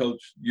like a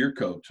coach, your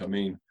coach, I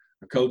mean,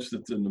 a coach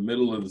that's in the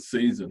middle of the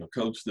season, a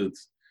coach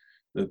that's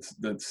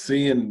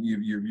seeing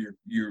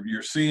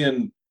you're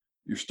seeing,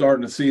 you're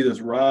starting to see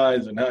this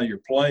rise and how you're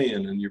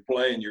playing,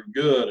 you're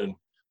good. And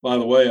by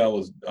the way, I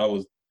was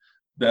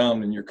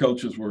down and your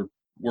coaches were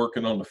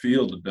working on the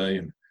field today,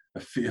 and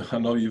I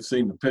know you've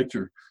seen the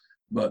picture,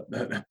 but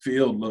that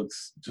field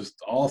looks just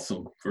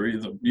awesome.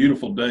 It's a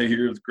beautiful day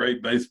here. It's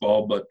great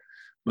baseball, but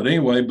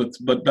anyway,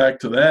 but back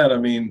to that. I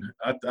mean,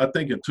 I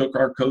think it took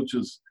our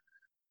coaches,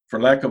 for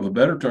lack of a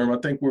better term, I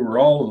think we were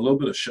all in a little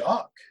bit of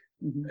shock.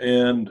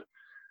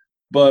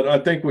 But I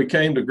think we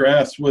came to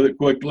grasp with it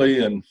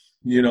quickly. And,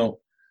 you know,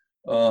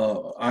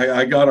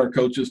 I got our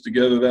coaches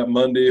together that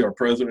Monday. Our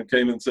president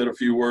came and said a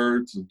few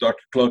words.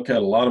 Dr. Cluck had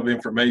a lot of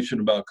information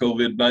about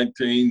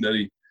COVID-19 that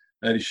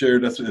he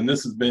shared us. And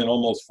this has been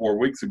almost 4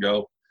 weeks ago.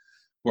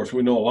 Of course,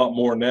 we know a lot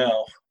more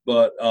now.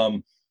 But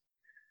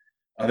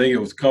I think it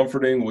was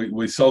comforting.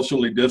 We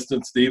socially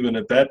distanced even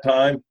at that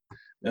time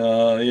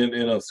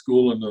in a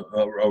school, in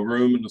a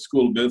room in the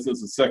School of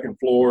Business, the second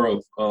floor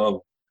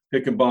of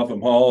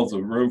Hickenbotham Hall is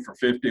a room for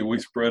 50. We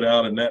spread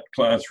out in that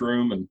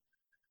classroom,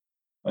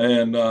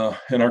 and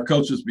our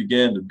coaches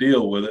began to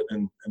deal with it.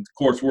 And of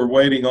course, we're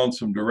waiting on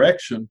some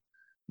direction,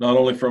 not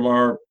only from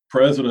our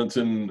presidents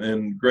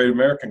in Great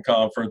American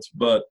Conference,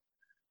 but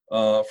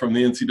from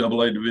the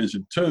NCAA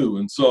Division II.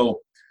 And so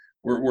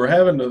we're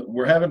having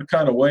to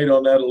kind of wait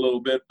on that a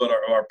little bit. But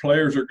our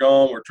players are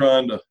gone. We're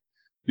trying to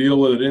deal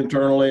with it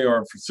internally.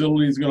 Our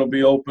facility is going to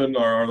be open.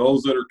 Are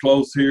those that are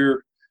close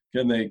here?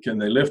 Can they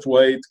lift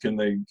weights? Can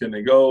they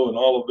go, and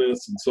all of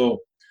this? And so,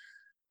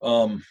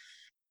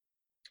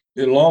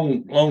 in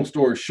long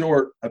story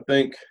short, I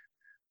think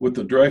with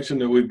the direction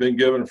that we've been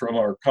given from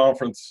our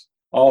conference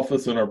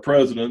office and our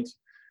presidents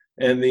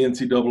and the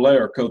NCAA,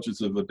 our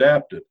coaches have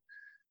adapted.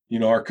 You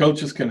know, our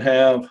coaches can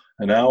have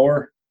an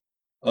hour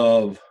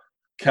of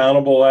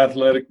countable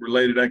athletic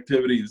related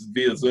activities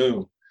via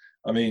Zoom.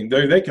 I mean,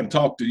 they can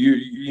talk to you,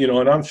 you know,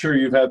 and I'm sure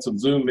you've had some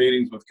Zoom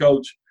meetings with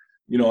Coach,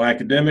 you know,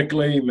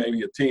 academically,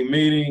 maybe a team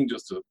meeting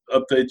just to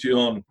update you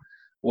on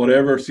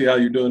whatever, see how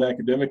you're doing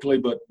academically.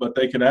 But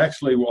they can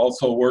actually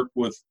also work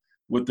with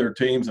their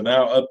teams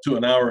up to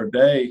an hour a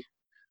day.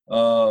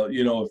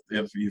 You know,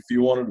 if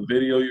you wanted to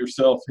video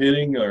yourself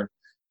hitting, or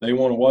they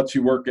want to watch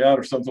you work out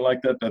or something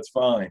like that, that's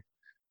fine.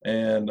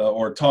 And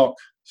or talk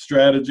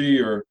strategy,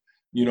 or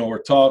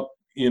talk,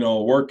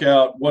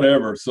 workout,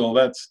 whatever. So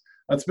that's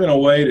been a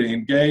way to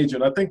engage,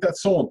 and I think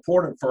that's so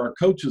important for our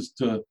coaches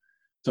to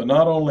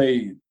not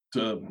only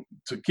to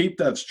keep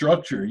that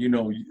structure.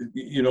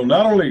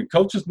 Not only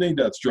coaches need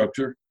that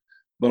structure,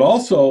 but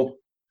also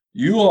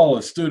you all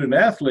as student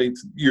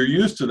athletes, you're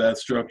used to that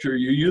structure.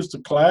 You're used to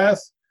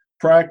class,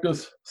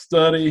 practice,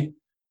 study,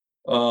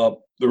 the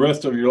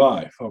rest of your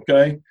life.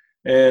 Okay,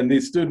 And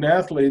these student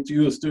athletes,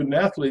 you as student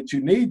athletes, you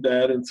need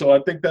that. And so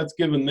I think that's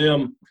given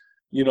them,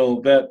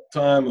 that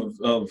time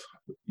of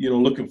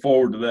looking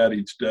forward to that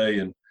each day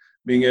and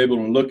being able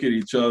to look at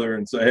each other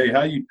and say, hey,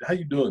 how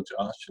you doing,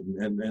 Josh?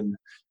 And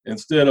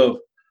instead of,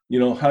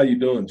 how you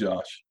doing,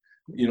 Josh?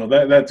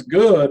 That's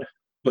good,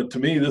 but to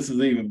me, this is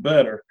even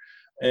better.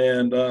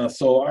 And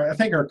so I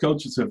think our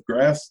coaches have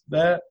grasped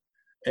that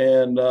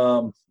and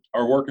are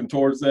working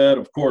towards that.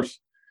 Of course,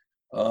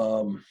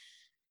 to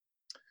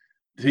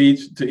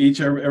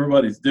each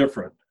everybody's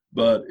different,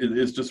 but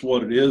it's just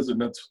what it is,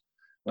 and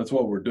that's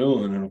what we're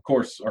doing. And of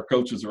course, our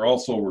coaches are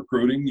also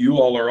recruiting. You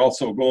all are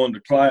also going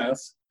to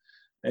class,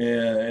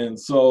 and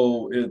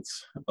so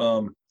it's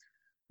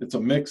a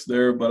mix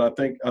there. But I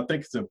think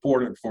it's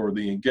important for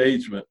the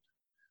engagement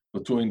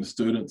between the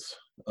students,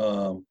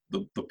 the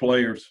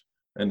players,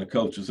 and the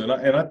coaches. And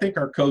I think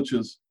our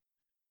coaches,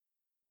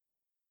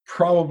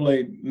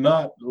 probably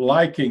not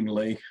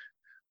likingly,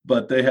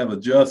 but they have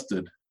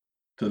adjusted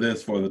to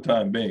this for the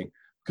time being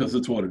because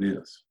it's what it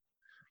is.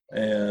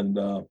 And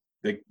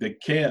they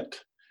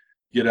can't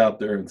get out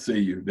there and see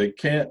you. They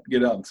can't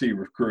get out and see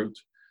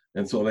recruits.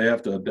 And so they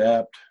have to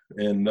adapt.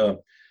 And,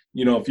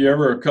 if you're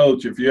ever a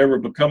coach, if you ever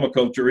become a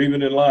coach, or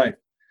even in life,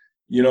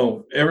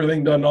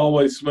 everything doesn't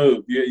always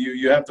smooth.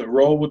 You have to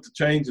roll with the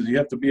changes. You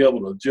have to be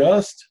able to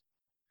adjust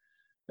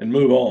and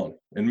move on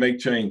and make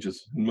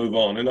changes and move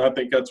on. And I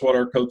think that's what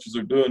our coaches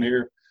are doing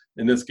here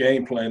in this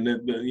game plan.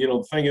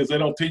 The thing is, they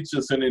don't teach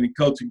this in any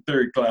coaching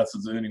theory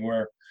classes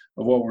anywhere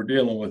of what we're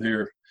dealing with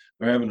here.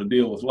 They're having to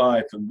deal with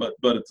life. But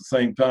at the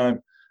same time,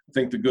 I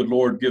think the good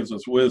Lord gives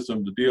us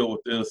wisdom to deal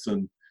with this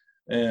and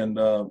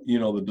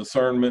the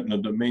discernment and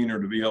the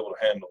demeanor to be able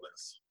to handle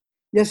this.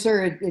 Yes,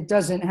 sir. It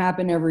doesn't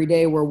happen every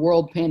day where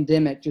world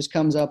pandemic just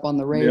comes up on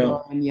the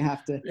radar and you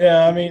have to.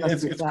 Yeah, I mean,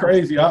 it's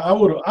crazy. I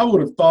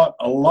would have thought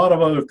a lot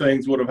of other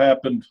things would have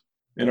happened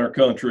in our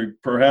country.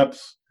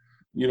 Perhaps,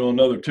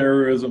 another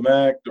terrorism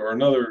act or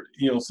another,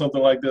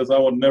 something like this. I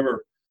would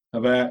never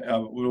have.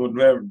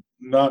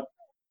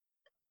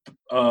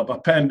 A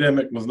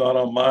pandemic was not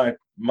on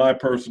my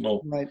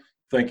personal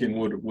thinking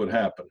would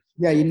happen.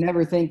 Yeah, you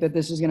never think that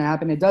this is going to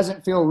happen. It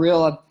doesn't feel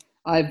real.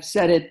 I've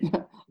said it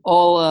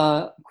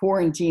all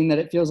quarantine that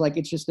it feels like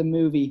it's just a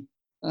movie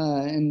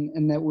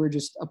and that we're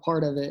just a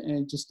part of it, and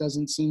it just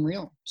doesn't seem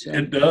real. So.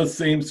 It does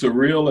seem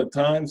surreal at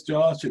times,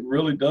 Josh. It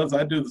really does.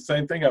 I do the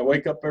same thing. I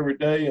wake up every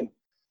day, and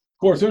of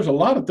course, there's a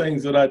lot of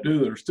things that I do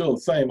that are still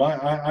the same.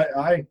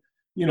 I'm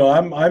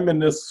in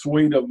this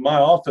suite of my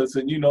office,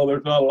 and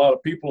there's not a lot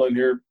of people in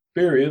here,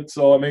 period.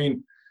 So I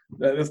mean,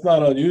 it's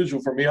not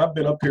unusual for me. I've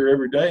been up here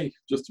every day,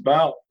 just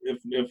about,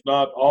 if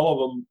not all of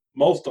them,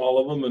 most all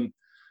of them, and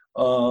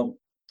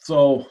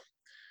so,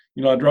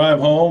 I drive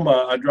home.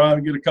 I drive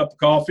and get a cup of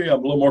coffee. I'm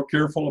a little more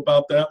careful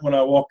about that when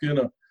I walk in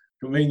a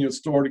convenience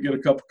store to get a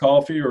cup of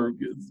coffee or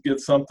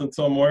get something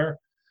somewhere.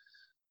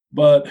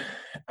 But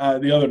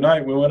the other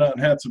night we went out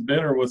and had some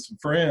dinner with some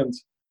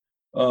friends.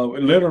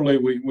 Literally,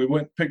 we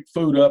went and picked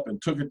food up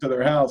and took it to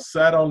their house,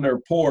 sat on their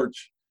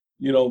porch,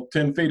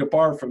 10 feet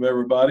apart from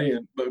everybody.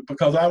 But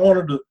because I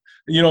wanted to,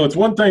 it's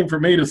one thing for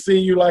me to see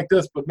you like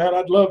this, but man,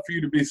 I'd love for you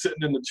to be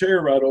sitting in the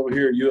chair right over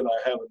here, you and I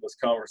having this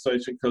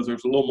conversation, because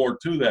there's a little more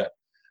to that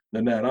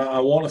than that. I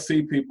want to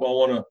see people. I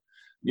want to,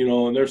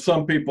 and there's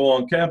some people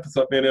on campus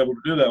I've been able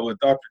to do that with.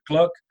 Dr.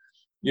 Cluck,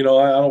 I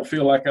don't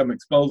feel like I'm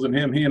exposing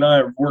him. He and I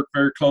have worked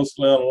very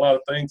closely on a lot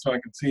of things, so I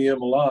can see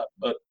him a lot.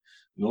 But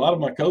a lot of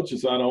my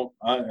coaches I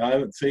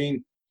haven't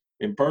seen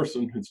in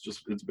person.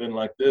 It's been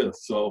like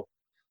this. So,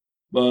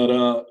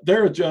 but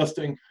they're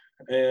adjusting,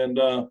 and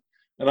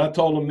I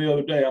told them the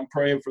other day, I'm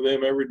praying for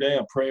them every day.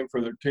 I'm praying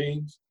for their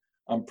teams.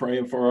 I'm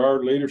praying for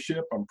our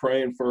leadership. I'm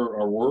praying for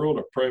our world.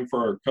 I'm praying for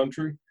our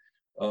country,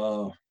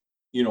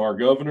 our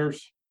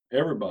governors,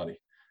 everybody.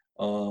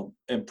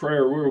 And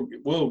prayer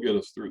will get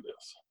us through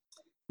this.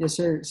 Yes,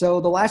 sir. So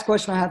the last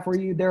question I have for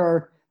you, there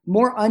are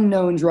more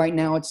unknowns right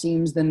now, it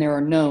seems, than there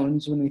are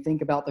knowns when we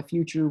think about the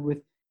future with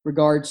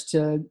regards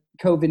to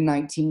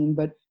COVID-19.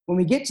 But when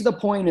we get to the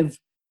point of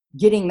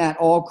getting that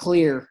all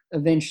clear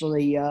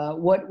eventually,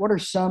 what are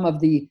some of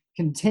the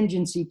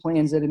contingency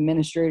plans that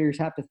administrators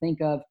have to think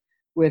of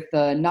with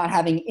not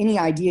having any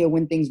idea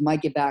when things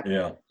might get back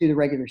to the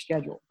regular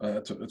schedule?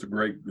 It's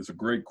a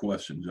great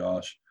question,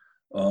 Josh.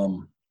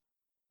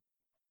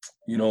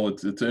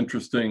 It's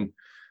interesting.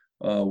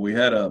 We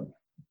had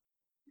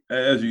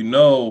as you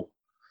know,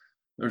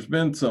 there's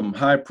been some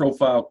high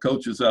profile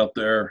coaches out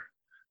there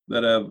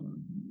that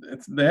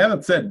they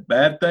haven't said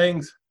bad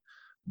things,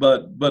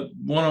 but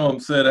one of them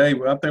said, hey,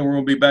 I think we're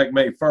going to be back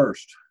May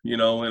 1st,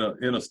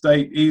 in a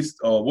state east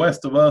or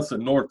west of us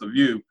and north of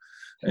you.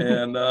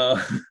 And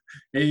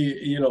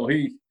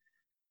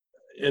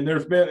and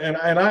there's been, and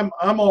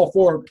I'm all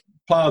for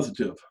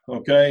positive.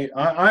 Okay.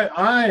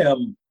 I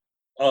am,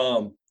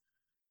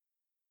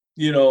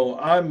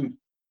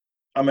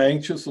 I'm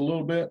anxious a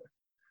little bit,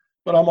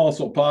 but I'm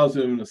also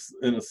positive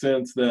in a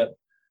sense that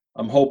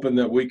I'm hoping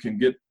that we can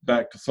get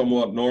back to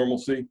somewhat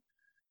normalcy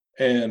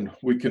and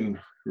we can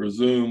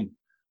resume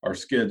our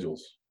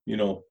schedules,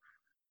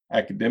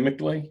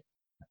 academically,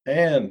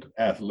 and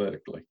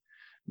athletically.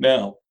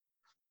 Now,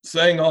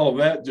 saying all of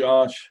that,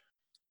 Josh,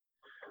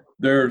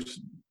 there's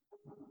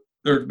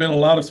been a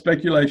lot of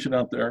speculation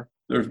out there.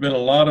 There's been a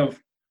lot of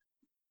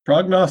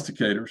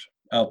prognosticators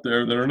out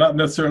there that are not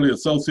necessarily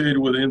associated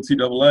with the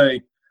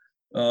NCAA,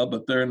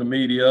 but they're in the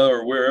media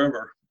or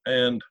wherever.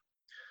 And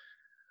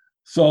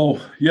so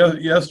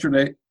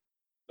yesterday,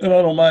 and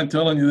I don't mind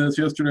telling you this,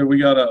 yesterday we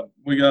got a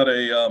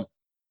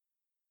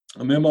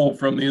memo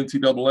from the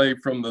NCAA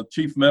from the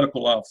chief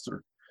medical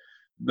officer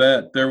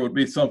that there would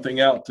be something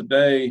out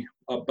today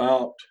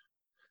about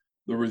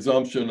the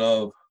resumption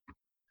of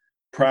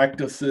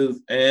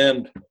practices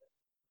and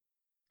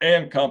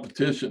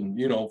competition,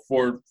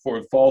 for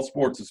fall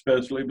sports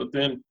especially, but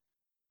then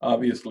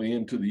obviously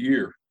into the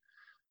year.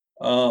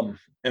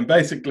 And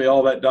basically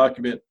all that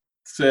document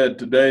said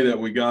today that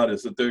we got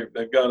is that they're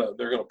going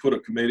to put a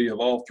committee of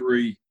all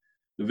three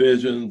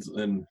divisions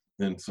and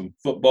some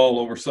football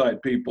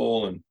oversight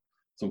people and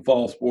some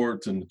fall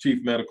sports and the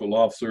chief medical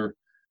officer,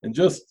 and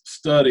just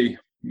study,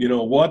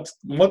 what's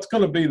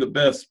going to be the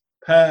best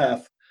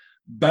path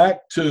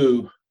back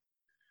to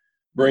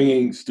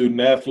bringing student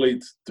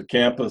athletes to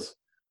campus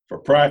for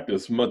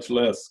practice, much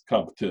less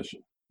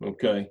competition.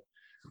 Okay,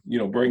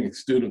 bringing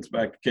students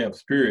back to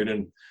campus, period.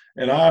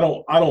 And I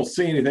don't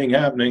see anything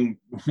happening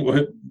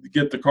with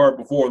get the cart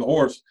before the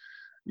horse.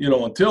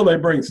 Until they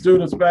bring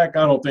students back,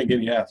 I don't think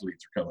any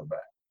athletes are coming back.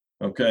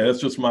 Okay,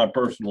 that's just my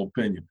personal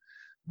opinion.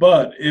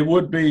 But it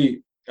would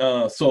be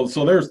so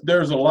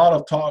there's a lot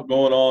of talk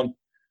going on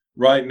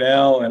right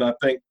now, and I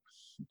think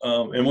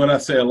and when I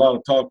say a lot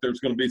of talk,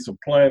 there's going to be some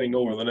planning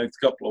over the next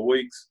couple of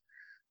weeks,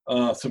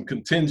 some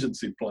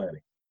contingency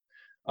planning.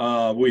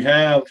 We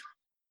have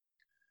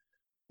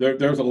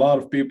there's a lot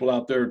of people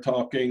out there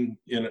talking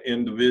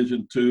in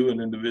Division II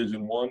and in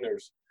Division I.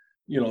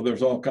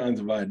 There's all kinds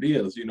of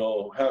ideas.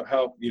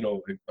 How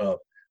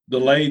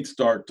delayed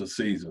start to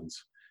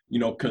seasons.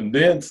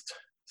 Condensed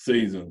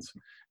seasons.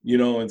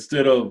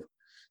 Instead of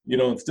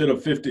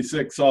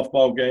 56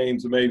 softball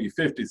games, maybe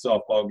 50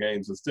 softball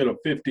games. Instead of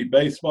 50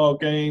 baseball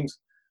games,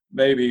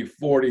 maybe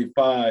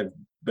 45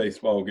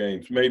 baseball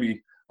games.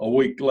 Maybe a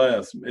week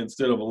less.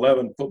 Instead of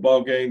 11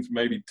 football games,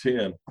 maybe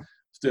 10.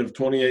 Instead of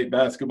 28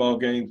 basketball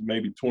games,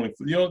 maybe 20.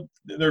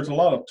 There's a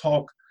lot of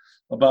talk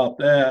about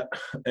that,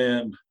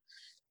 and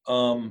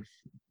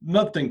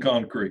nothing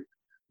concrete.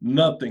 And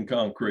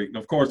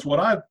of course, what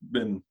I've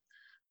been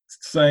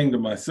saying to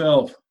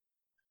myself,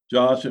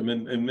 Josh, and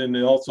then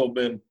also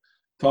been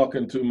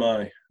talking to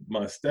my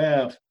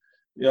staff.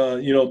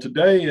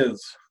 Today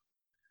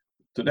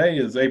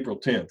is April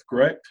 10th,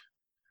 correct?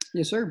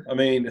 Yes, sir. I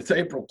mean, it's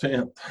April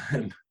 10th,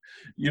 and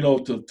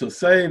to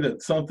say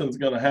that something's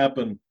going to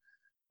happen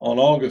on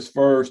August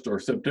 1st or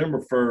September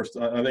 1st,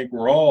 I think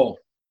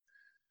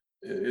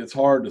it's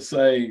hard to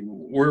say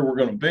where we're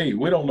going to be.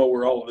 We don't know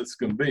where all of this is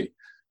going to be.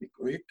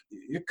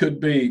 It could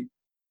be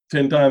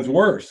 10 times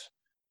worse,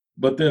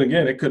 but then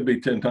again, it could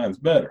be 10 times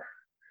better.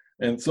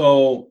 And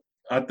so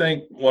I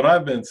think what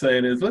I've been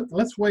saying is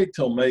let's wait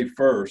till May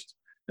 1st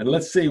and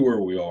let's see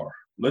where we are.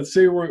 Let's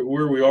see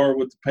where we are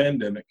with the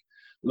pandemic.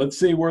 Let's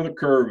see where the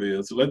curve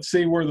is. Let's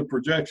see where the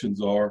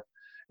projections are.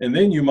 And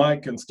then you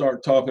can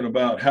start talking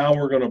about how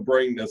we're going to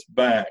bring this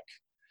back.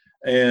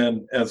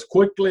 And as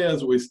quickly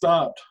as we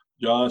stopped,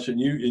 Josh, and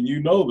you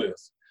know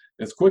this,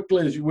 as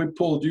quickly as we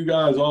pulled you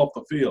guys off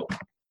the field,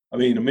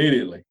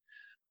 immediately,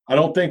 I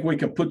don't think we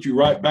can put you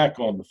right back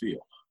on the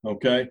field.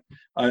 Okay.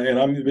 And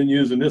I've been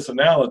using this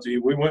analogy.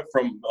 We went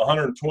from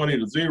 120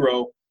 to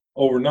 0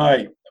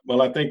 overnight.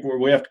 Well, I think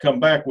we have to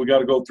come back. We got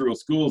to go through a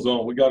school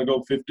zone. We got to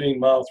go 15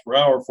 miles per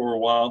hour for a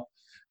while,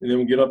 and then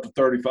we get up to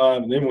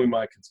 35, and then we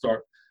might can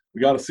start. We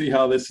got to see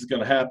how this is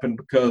going to happen,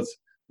 because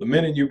the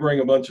minute you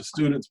bring a bunch of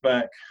students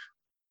back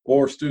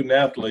or student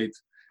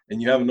athletes and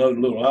you have another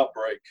little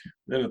outbreak,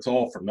 then it's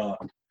all for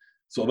naught.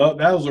 So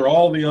those are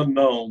all the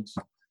unknowns.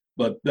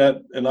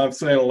 And I'm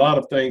saying a lot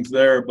of things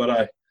there, but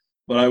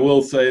I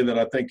will say that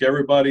I think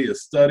everybody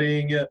is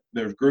studying it.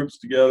 There's groups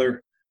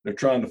together. They're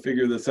trying to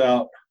figure this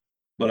out.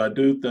 But I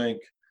do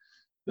think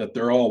that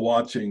they're all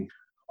watching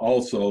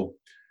also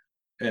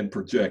and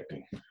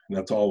projecting. And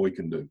that's all we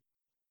can do.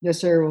 Yes,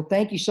 sir. Well,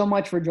 thank you so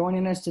much for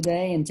joining us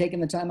today and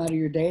taking the time out of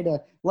your day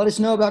to let us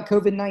know about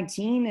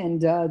COVID-19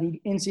 and the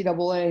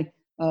NCAA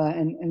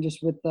and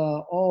just with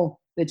all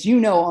that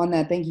on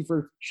that. Thank you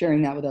for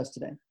sharing that with us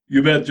today.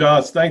 You bet,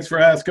 Josh. Thanks for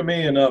asking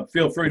me, and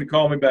feel free to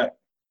call me back.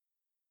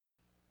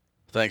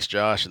 Thanks,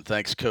 Josh, and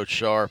thanks, Coach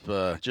Sharp.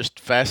 Just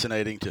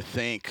fascinating to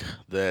think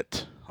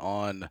that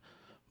on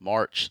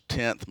March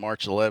 10th,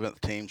 March 11th,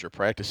 teams are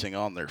practicing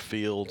on their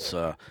fields.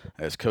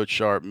 As Coach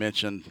Sharp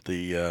mentioned,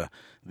 the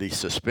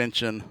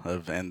suspension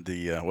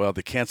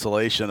the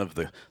cancellation of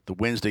the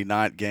Wednesday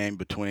night game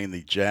between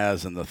the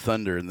Jazz and the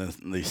Thunder, and then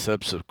the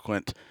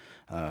subsequent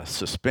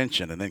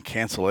suspension and then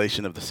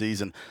cancellation of the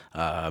season.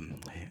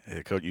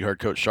 You heard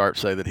Coach Sharp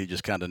say that he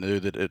just kind of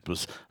knew that it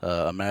was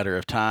a matter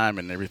of time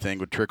and everything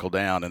would trickle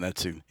down, and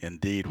that's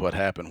indeed what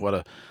happened.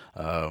 What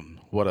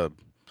a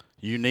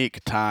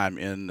unique time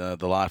in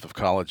the life of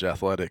college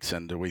athletics,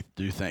 and we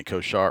do thank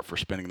Coach Sharp for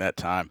spending that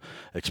time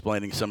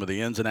explaining some of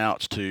the ins and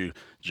outs to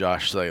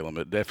Josh Salem.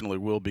 It definitely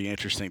will be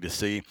interesting to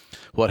see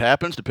what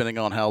happens, depending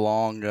on how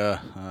long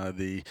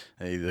the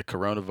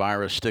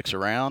coronavirus sticks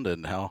around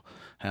and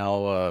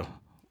how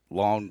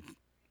long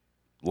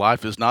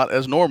life is not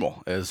as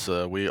normal as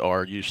we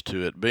are used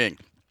to it being.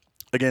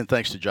 Again,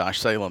 thanks to Josh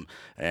Salem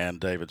and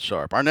David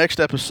Sharp. Our next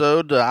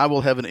episode, I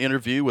will have an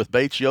interview with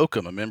Bates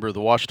Yoakum, a member of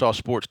the Ouachita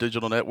Sports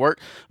Digital Network.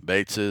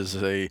 Bates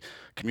is a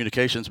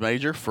communications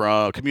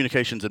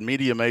and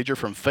media major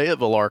from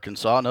Fayetteville,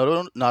 Arkansas.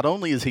 Not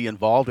only is he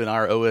involved in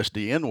our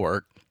OSDN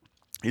work,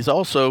 he's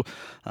also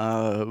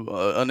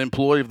an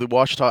employee of the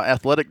Ouachita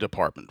Athletic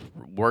Department,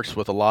 works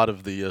with a lot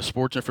of the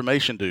sports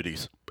information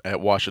duties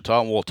at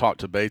Ouachita, and we'll talk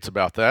to Bates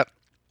about that.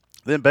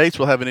 Then Bates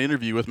will have an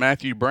interview with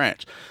Matthew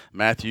Branch.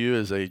 Matthew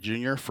is a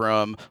junior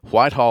from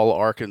Whitehall,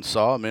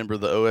 Arkansas, a member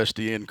of the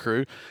OSDN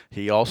crew.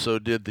 He also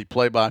did the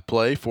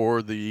play-by-play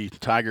for the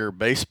Tiger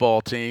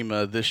baseball team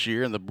this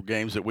year in the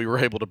games that we were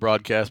able to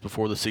broadcast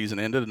before the season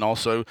ended, and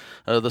also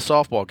the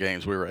softball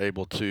games we were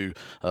able to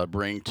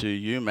bring to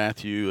you.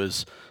 Matthew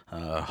is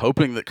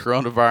hoping that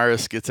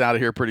coronavirus gets out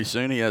of here pretty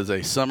soon. He has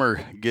a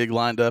summer gig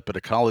lined up at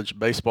a college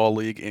baseball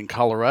league in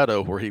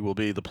Colorado where he will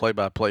be the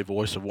play-by-play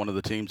voice of one of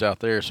the teams out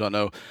there. So I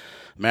know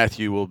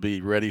Matthew will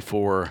be ready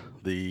for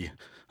the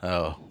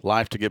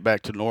life to get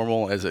back to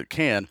normal as it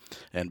can,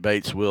 and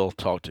Bates will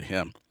talk to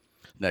him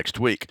next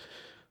week.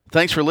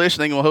 Thanks for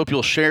listening. I hope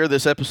you'll share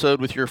this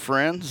episode with your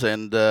friends,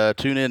 and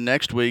tune in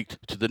next week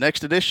to the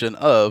next edition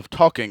of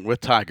Talking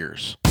with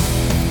Tigers.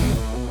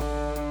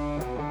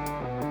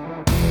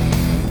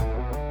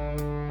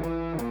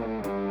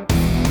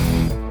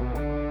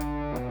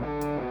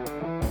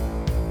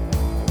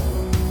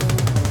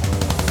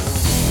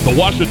 The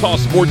Ouachita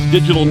Sports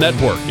Digital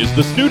Network is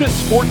the student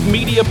sports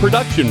media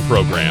production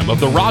program of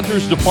the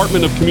Rogers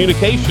Department of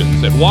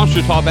Communications at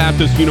Ouachita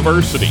Baptist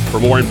University. For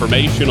more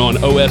information on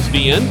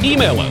OSDN,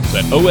 email us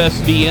at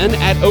osdn@obu.edu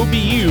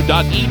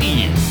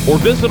or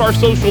visit our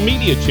social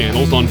media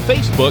channels on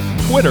Facebook,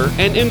 Twitter,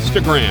 and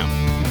Instagram.